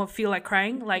 especially if I won't feel like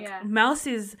crying. Like, Mouse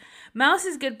is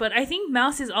good, but I think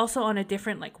Mouse is also on a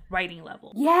different, like, writing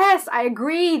level. Yes, I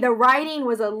agree. The writing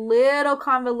was a little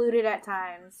convoluted at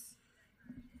times.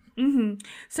 Mm-hmm.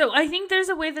 So I think there's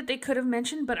a way that they could have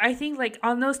mentioned, but I think, like,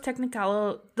 on those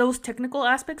technical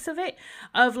aspects of it,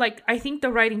 I think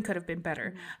the writing could have been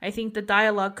better. Mm-hmm. I think the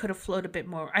dialogue could have flowed a bit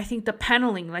more. I think the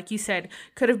paneling, like you said,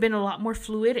 could have been a lot more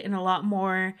fluid and a lot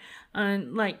more, I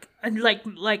admit, I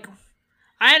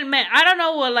don't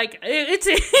know what, like, it's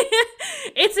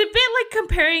it's a bit like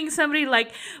comparing somebody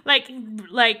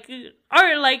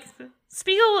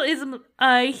Spiegel is,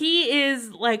 he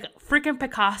is, like, freaking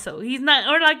Picasso. He's not,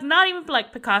 or, like, not even,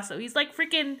 like, Picasso. He's, like,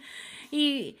 freaking,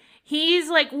 he's,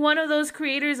 like, one of those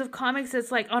creators of comics that's,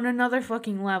 like, on another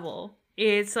fucking level.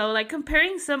 It's, so, like,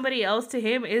 comparing somebody else to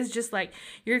him is just, like,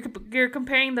 you're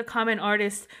comparing the common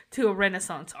artist to a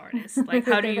Renaissance artist. Like,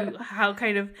 how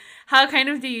kind of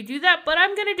do you do that? But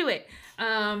I'm gonna do it.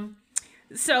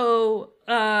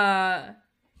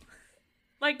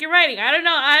 Like, you're writing. I don't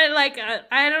know. I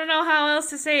don't know how else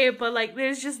to say it, but, like,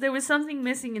 there was something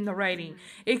missing in the writing.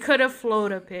 It could have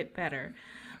flowed a bit better.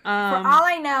 For all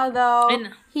I know, though,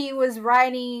 he was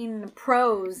writing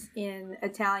prose in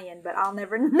Italian, but I'll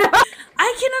never know.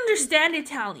 I can understand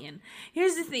Italian.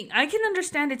 Here's the thing. I can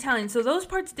understand Italian, so those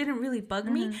parts didn't really bug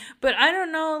me, but I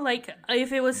don't know, like,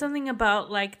 if it was something about,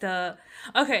 like, I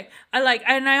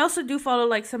also do follow,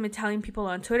 like, some Italian people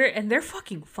on Twitter, and they're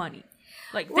fucking funny.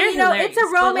 Like, they're hilarious. It's a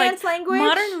romance language.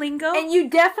 Modern lingo. And you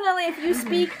definitely, if you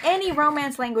speak any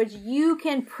romance language, you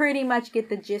can pretty much get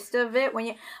the gist of it.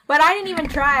 But I didn't even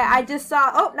try. I just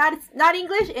saw, not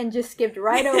English, and just skipped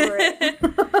right over it.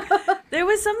 There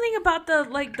was something about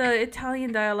the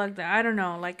Italian dialogue that I don't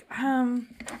know,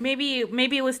 maybe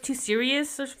it was too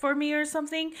serious for me or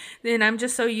something. Then I'm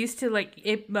just so used to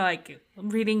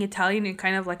reading Italian in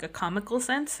kind of like a comical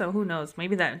sense. So who knows?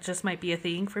 Maybe that just might be a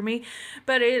thing for me.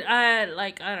 But I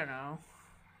don't know.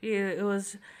 It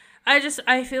was.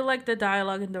 I feel like the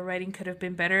dialogue and the writing could have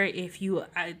been better if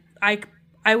I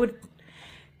would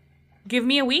give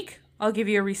me a week. I'll give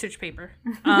you a research paper.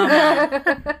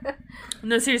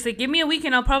 No, seriously, give me a week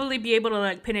and I'll probably be able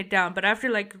to pin it down. But after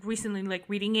recently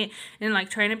reading it and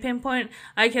trying to pinpoint,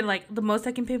 I can the most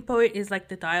I can pinpoint is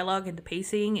the dialogue and the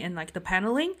pacing and the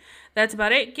paneling. That's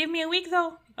about it. Give me a week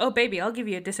though. Oh baby, I'll give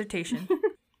you a dissertation.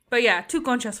 But yeah, 2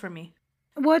 conchas for me.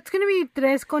 Well, it's gonna be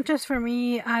 3 conchas for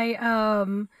me.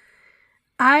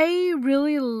 I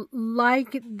really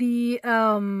like the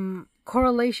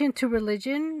correlation to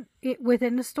religion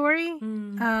within the story.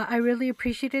 I really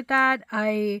appreciated that.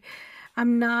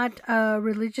 I'm not a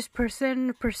religious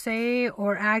person per se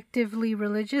or actively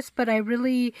religious, but I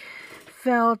really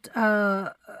felt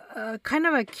kind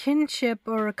of a kinship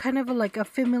or kind of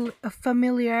a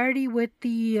familiarity with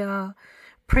the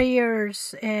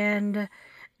prayers and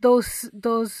those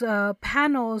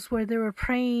panels where they were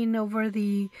praying over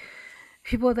the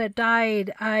people that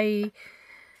died.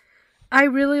 I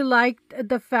really liked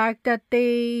the fact that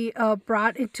they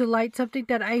brought into light something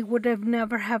that I would have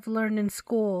never have learned in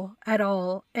school at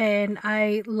all. And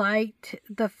I liked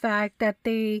the fact that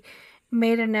they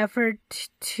made an effort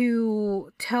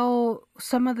to tell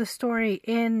some of the story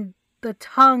in the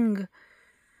tongue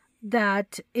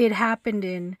that it happened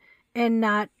in, and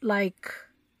not like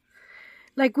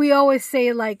we always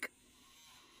say,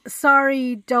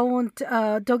 sorry, don't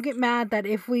get mad that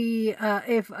if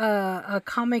a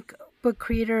comic book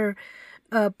creator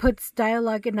puts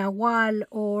dialogue in Nahuatl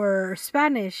or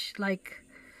Spanish,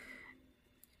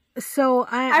 so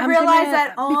I realized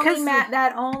that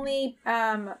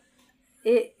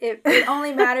it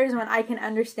only matters when I can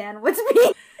understand what's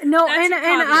being. No, and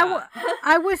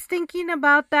I was thinking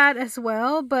about that as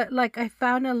well, but I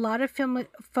found a lot of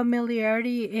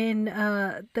familiarity in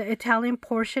the Italian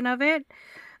portion of it,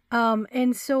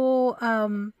 and so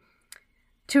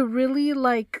to really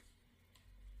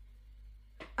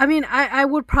I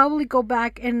would probably go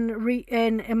back and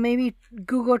and maybe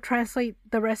Google Translate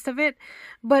the rest of it,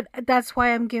 but that's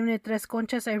why I'm giving it 3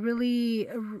 conchas. I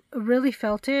really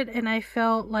felt it, and I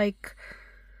felt like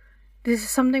this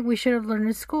is something we should have learned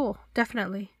in school,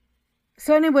 definitely.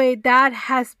 So anyway, that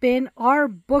has been our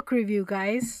book review,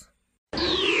 guys.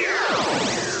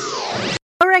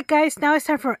 Alright guys, now it's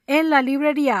time for En la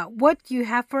Librería. What do you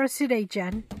have for us today,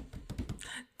 Jen?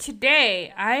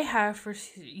 Today, I have for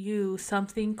you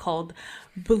something called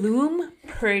Bloom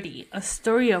Pretty, a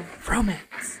story of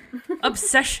romance,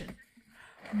 obsession,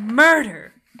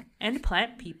 murder, and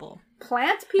plant people.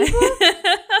 Plant people?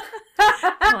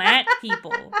 Plant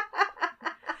people.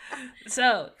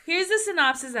 So, here's the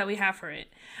synopsis that we have for it.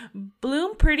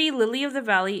 Bloom Pretty Lily of the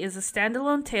Valley is a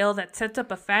standalone tale that sets up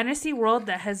a fantasy world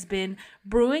that has been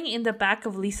brewing in the back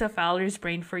of Lisa Fowler's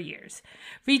brain for years.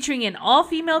 Featuring an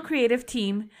all-female creative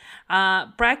team,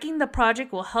 Bracking the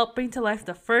project will help bring to life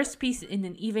the first piece in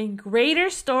an even greater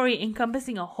story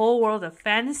encompassing a whole world of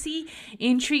fantasy,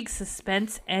 intrigue,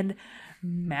 suspense, and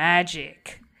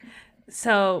magic.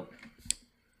 So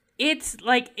it's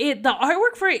the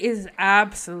artwork for it is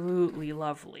absolutely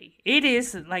lovely.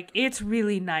 It's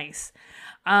really nice.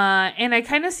 And I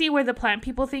kind of see where the plant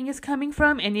people thing is coming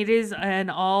from, and it is an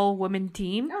all woman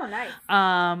team. Oh, nice.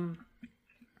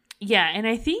 Yeah, and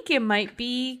I think it might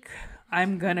be,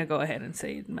 I'm gonna go ahead and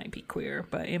say it might be queer,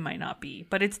 but it might not be.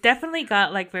 But it's definitely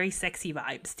got very sexy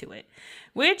vibes to it,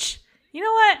 which, you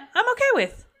know what, I'm okay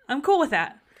with. I'm cool with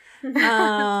that.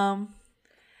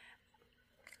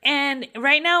 And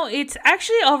right now, it's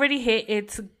actually already hit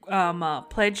its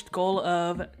pledged goal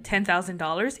of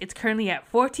 $10,000. It's currently at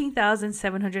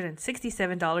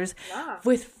 $14,767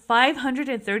 with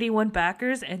 531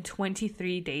 backers and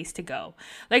 23 days to go.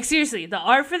 Seriously, the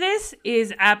art for this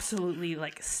is absolutely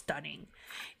stunning.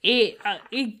 It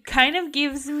kind of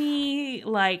gives me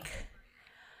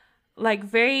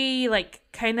very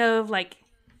kind of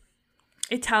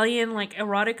Italian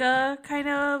erotica kind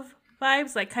of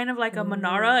vibes, kind of like a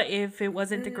Manara if it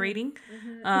wasn't degrading.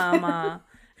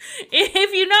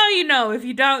 If you know, you know. If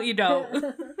you don't, you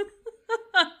don't.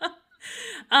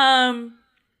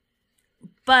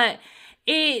 But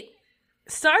it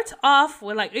starts off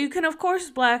with you can of course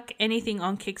back anything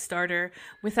on Kickstarter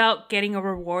without getting a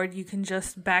reward. You can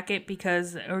just back it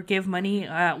or give money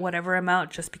at whatever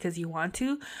amount just because you want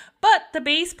to. But the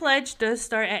base pledge does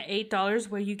start at $8,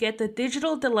 where you get the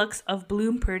digital deluxe of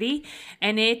Bloom Pretty,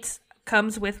 and it's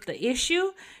comes with the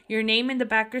issue, your name in the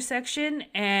backer section,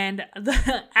 and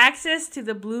the access to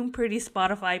the Bloom Pretty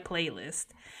Spotify playlist.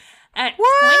 At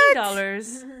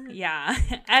 $20, yeah,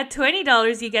 at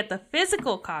 $20 you get the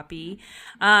physical copy,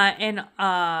 and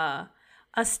a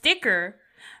sticker,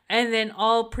 and then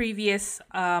all previous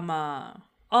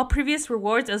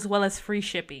rewards as well as free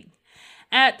shipping.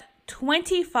 At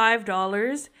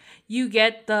 $25, you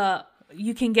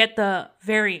can get the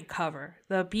variant cover,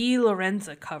 the B.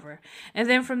 Lorenza cover. And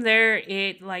then from there,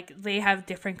 they have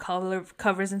different color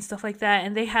covers and stuff like that.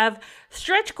 And they have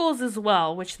stretch goals as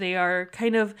well, which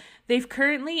they've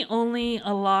currently only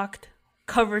unlocked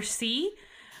cover C,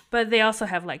 but they also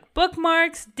have like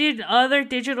bookmarks, other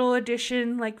digital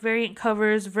edition, like variant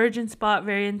covers, Virgin Spot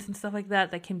variants and stuff like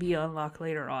that can be unlocked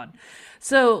later on.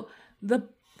 So the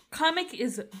comic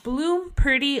is Bloom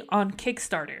Pretty on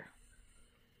Kickstarter.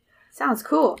 Sounds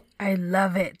cool. I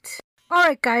love it. All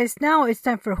right, guys, now it's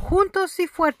time for Juntos y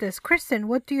Fuertes. Kristen,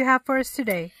 what do you have for us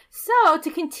today? So, to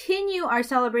continue our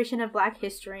celebration of Black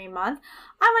History Month,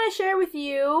 I'm going to share with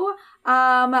you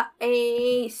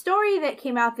a story that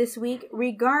came out this week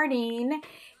regarding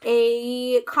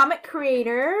a comic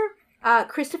creator,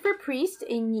 Christopher Priest,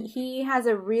 and he has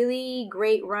a really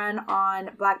great run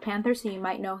on Black Panther, so you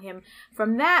might know him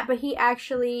from that, but he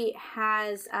actually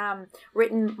has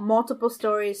written multiple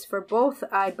stories for both,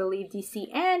 I believe,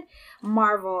 DC and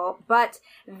Marvel. But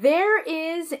there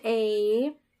is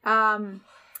a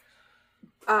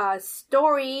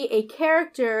story, a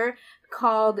character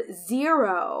called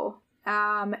Zero,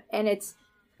 and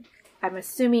I'm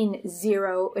assuming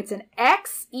Zero. It's an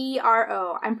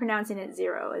Xero. I'm pronouncing it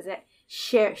Zero. Is it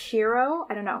Shiro?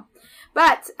 I don't know.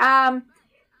 But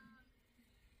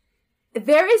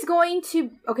there is going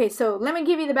to... Okay, so let me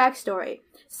give you the backstory.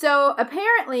 So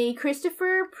apparently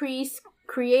Christopher Priest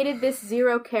created this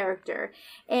Zero character.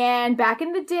 And back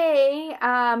in the day,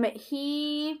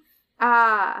 he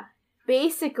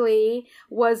basically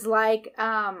was like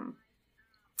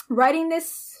writing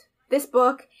this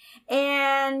book.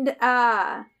 And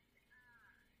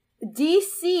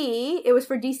DC, it was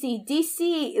for DC.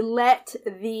 DC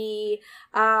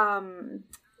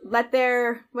let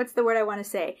their, what's the word I want to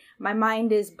say? My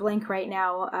mind is blank right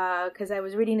now because I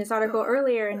was reading this article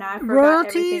earlier and I forgot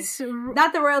royalties? Everything.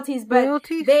 Not the royalties, but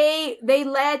royalties? they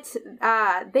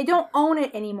don't own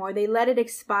it anymore. They let it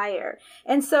expire.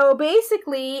 And so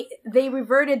basically they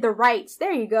reverted the rights.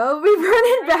 There you go.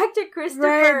 Reverted back to Christopher.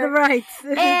 Right, the rights.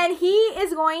 And he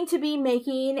is going to be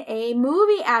making a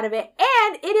movie out of it.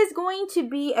 And it is going to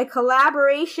be a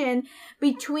collaboration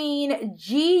between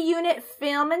G-Unit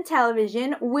Film and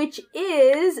Television, which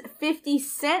is 50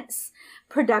 Cent's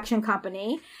production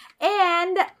company,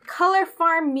 and Color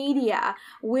Farm Media,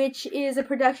 which is a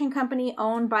production company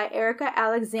owned by Erica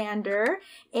Alexander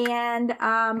and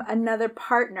another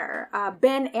partner,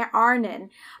 Ben Arnon.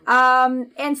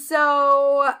 And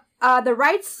so the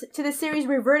rights to the series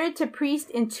reverted to Priest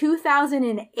in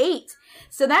 2008.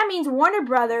 So that means Warner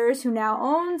Brothers, who now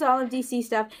owns all of DC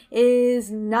stuff,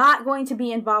 is not going to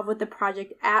be involved with the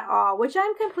project at all, which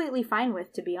I'm completely fine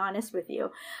with, to be honest with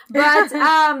you. But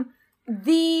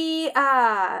the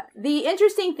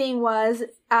interesting thing was,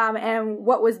 and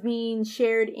what was being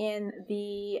shared in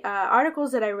the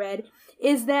articles that I read,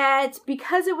 is that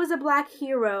because it was a Black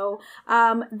hero,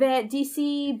 that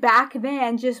DC back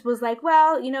then just was like,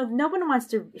 well, no one wants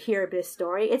to hear this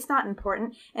story. It's not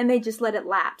important. And they just let it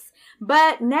lapse.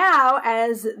 But now,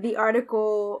 as the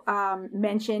article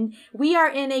mentioned, we are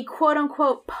in a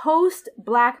quote-unquote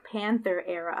post-Black Panther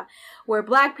era, where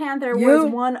Black Panther was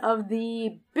one of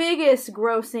the biggest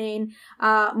grossing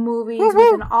movies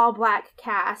with an all-black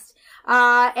cast.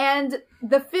 And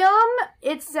the film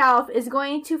itself is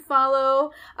going to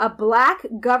follow a Black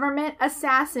government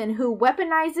assassin who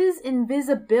weaponizes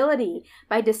invisibility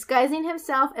by disguising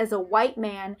himself as a white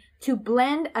man to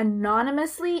blend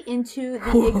anonymously into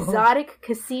the exotic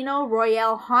Casino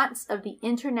Royale haunts of the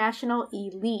international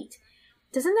elite.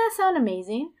 Doesn't that sound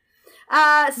amazing?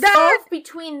 Both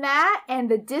between that and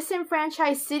the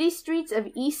disenfranchised city streets of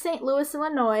East St. Louis,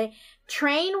 Illinois,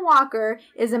 Train Walker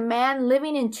is a man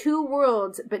living in two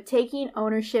worlds but taking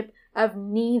ownership of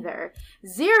neither.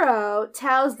 Zero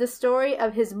tells the story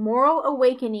of his moral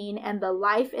awakening and the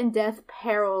life and death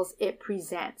perils it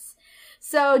presents.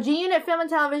 So G-Unit Film and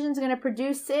Television is going to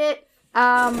produce it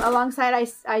alongside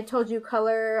I told you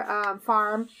Color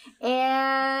Farm,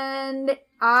 and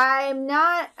I'm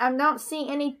not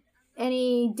seeing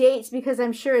any dates because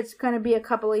I'm sure it's going to be a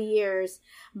couple of years,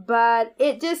 but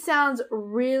it just sounds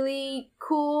really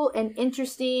cool and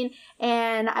interesting,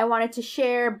 and I wanted to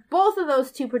share both of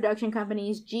those two production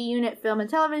companies, G Unit Film and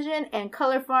Television and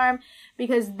Color Farm,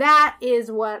 because that is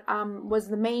what was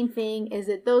the main thing, is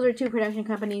that those are two production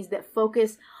companies that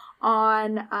focus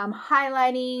on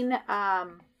highlighting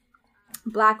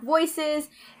Black voices,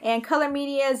 and Color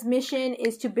Media's mission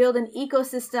is to build an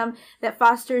ecosystem that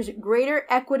fosters greater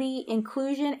equity,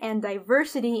 inclusion, and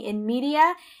diversity in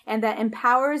media, and that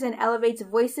empowers and elevates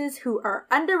voices who are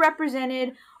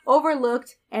underrepresented,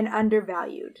 overlooked, and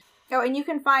undervalued. Oh, and you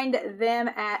can find them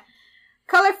at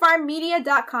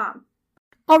colorfarmmedia.com.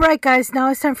 All right, guys,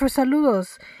 now it's time for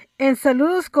saludos. And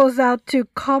saludos goes out to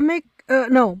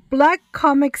Black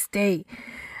Comics Day.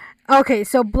 Okay,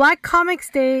 so Black Comics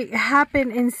Day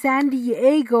happened in San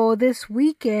Diego this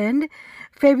weekend,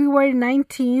 February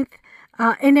 19th,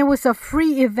 and it was a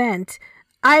free event.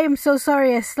 I am so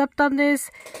sorry I slept on this.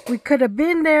 We could have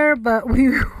been there, but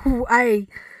I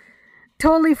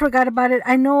totally forgot about it.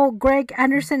 I know Greg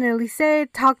Anderson and Elise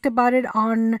talked about it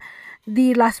on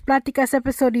the Las Platicas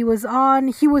episode he was on.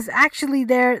 He was actually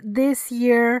there this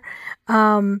year,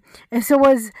 and so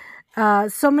was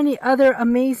so many other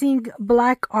amazing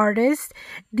Black artists.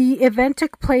 The event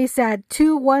took place at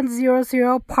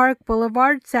 2100 Park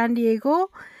Boulevard, San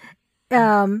Diego,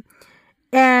 and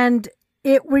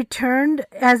it returned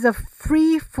as a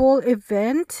free full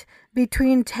event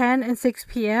between 10 and 6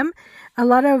 p.m. A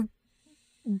lot of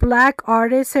Black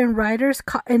artists and writers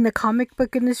in the comic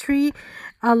book industry,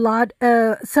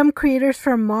 some creators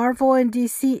from Marvel and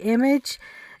DC Image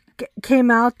came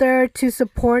out there to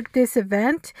support this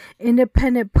event.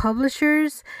 Independent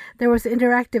publishers. There was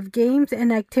interactive games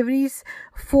and activities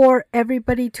for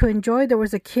everybody to enjoy. There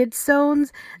was a kids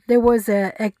zones. There was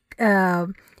a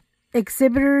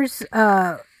exhibitors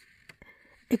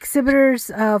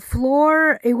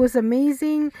floor. It was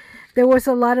amazing. There was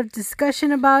a lot of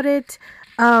discussion about it.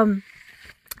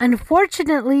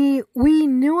 Unfortunately, we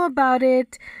knew about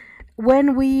it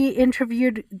when we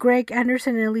interviewed Greg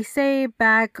Anderson and Elise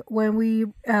back when we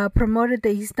promoted the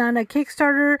Isnana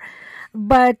Kickstarter,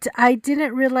 but I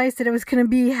didn't realize that it was going to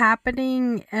be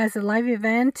happening as a live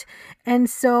event, and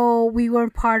so we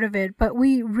weren't part of it. But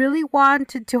we really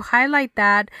wanted to highlight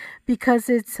that because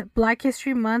it's Black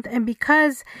History Month, and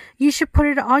because you should put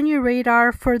it on your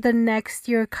radar for the next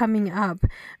year coming up,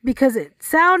 because it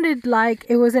sounded like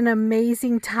it was an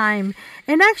amazing time.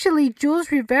 And actually,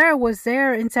 Jules Rivera was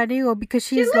there in San Diego because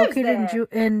she is located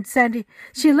in San Diego.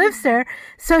 She lives there,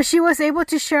 so she was able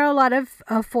to share a lot of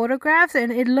photographs,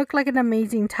 and it looked like an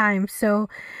amazing time. So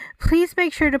please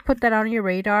make sure to put that on your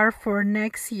radar for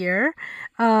next year.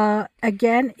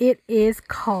 Again, it is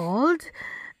called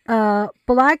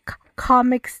Black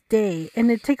Comics Day, and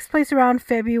it takes place around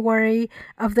February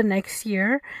of the next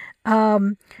year.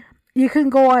 You can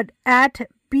go at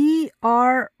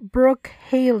BR Brooke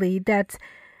Haley. That's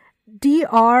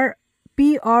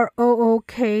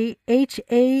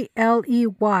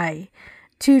DRBROOKHALEY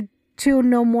to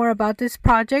know more about this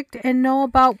project and know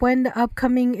about when the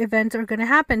upcoming events are going to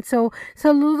happen. So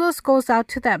saludos goes out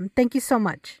to them. Thank you so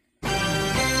much.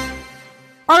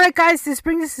 Alright guys, this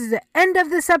brings us to the end of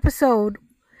this episode.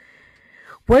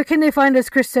 Where can they find us,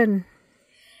 Kristen?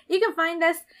 You can find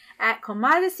us at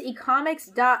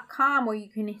comadresecomics.com, where you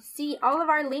can see all of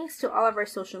our links to all of our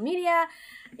social media,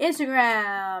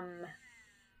 Instagram,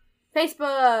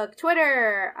 Facebook,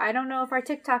 Twitter. I don't know if our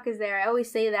TikTok is there. I always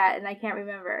say that and I can't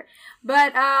remember.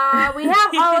 But we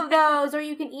have all of those. Or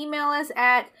you can email us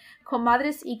at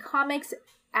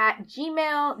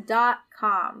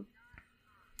comadresecomics@gmail.com.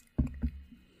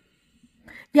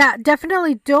 Yeah,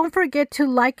 definitely don't forget to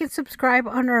like and subscribe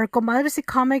on our Comadres y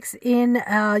Comics in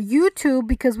YouTube,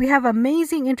 because we have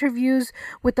amazing interviews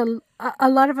with a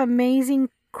lot of amazing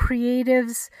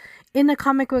creatives in the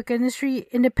comic book industry,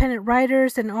 independent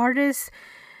writers and artists,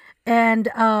 and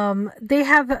they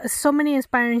have so many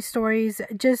inspiring stories.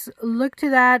 Just look to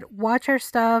that, watch our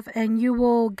stuff, and you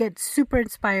will get super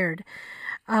inspired.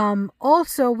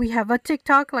 Also, we have a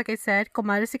TikTok, like I said,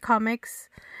 Comadres y Comics.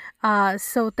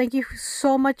 So thank you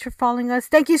so much for following us.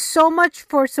 Thank you so much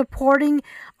for supporting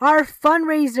our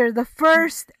fundraiser, the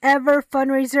first ever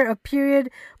fundraiser of Period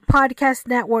Podcast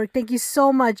Network. Thank you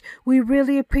so much. We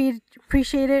really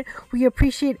appreciate it. We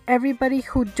appreciate everybody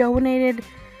who donated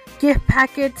gift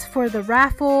packets for the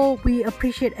raffle. We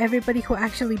appreciate everybody who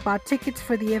actually bought tickets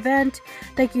for the event.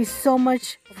 Thank you so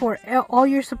much for all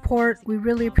your support. We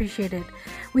really appreciate it.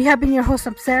 We have been your host,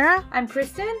 I'm Sarah. I'm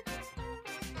Kristen.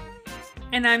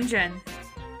 And I'm Jen.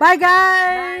 Bye,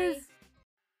 guys.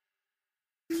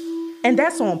 Bye. And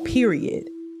that's on period.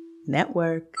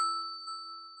 Network.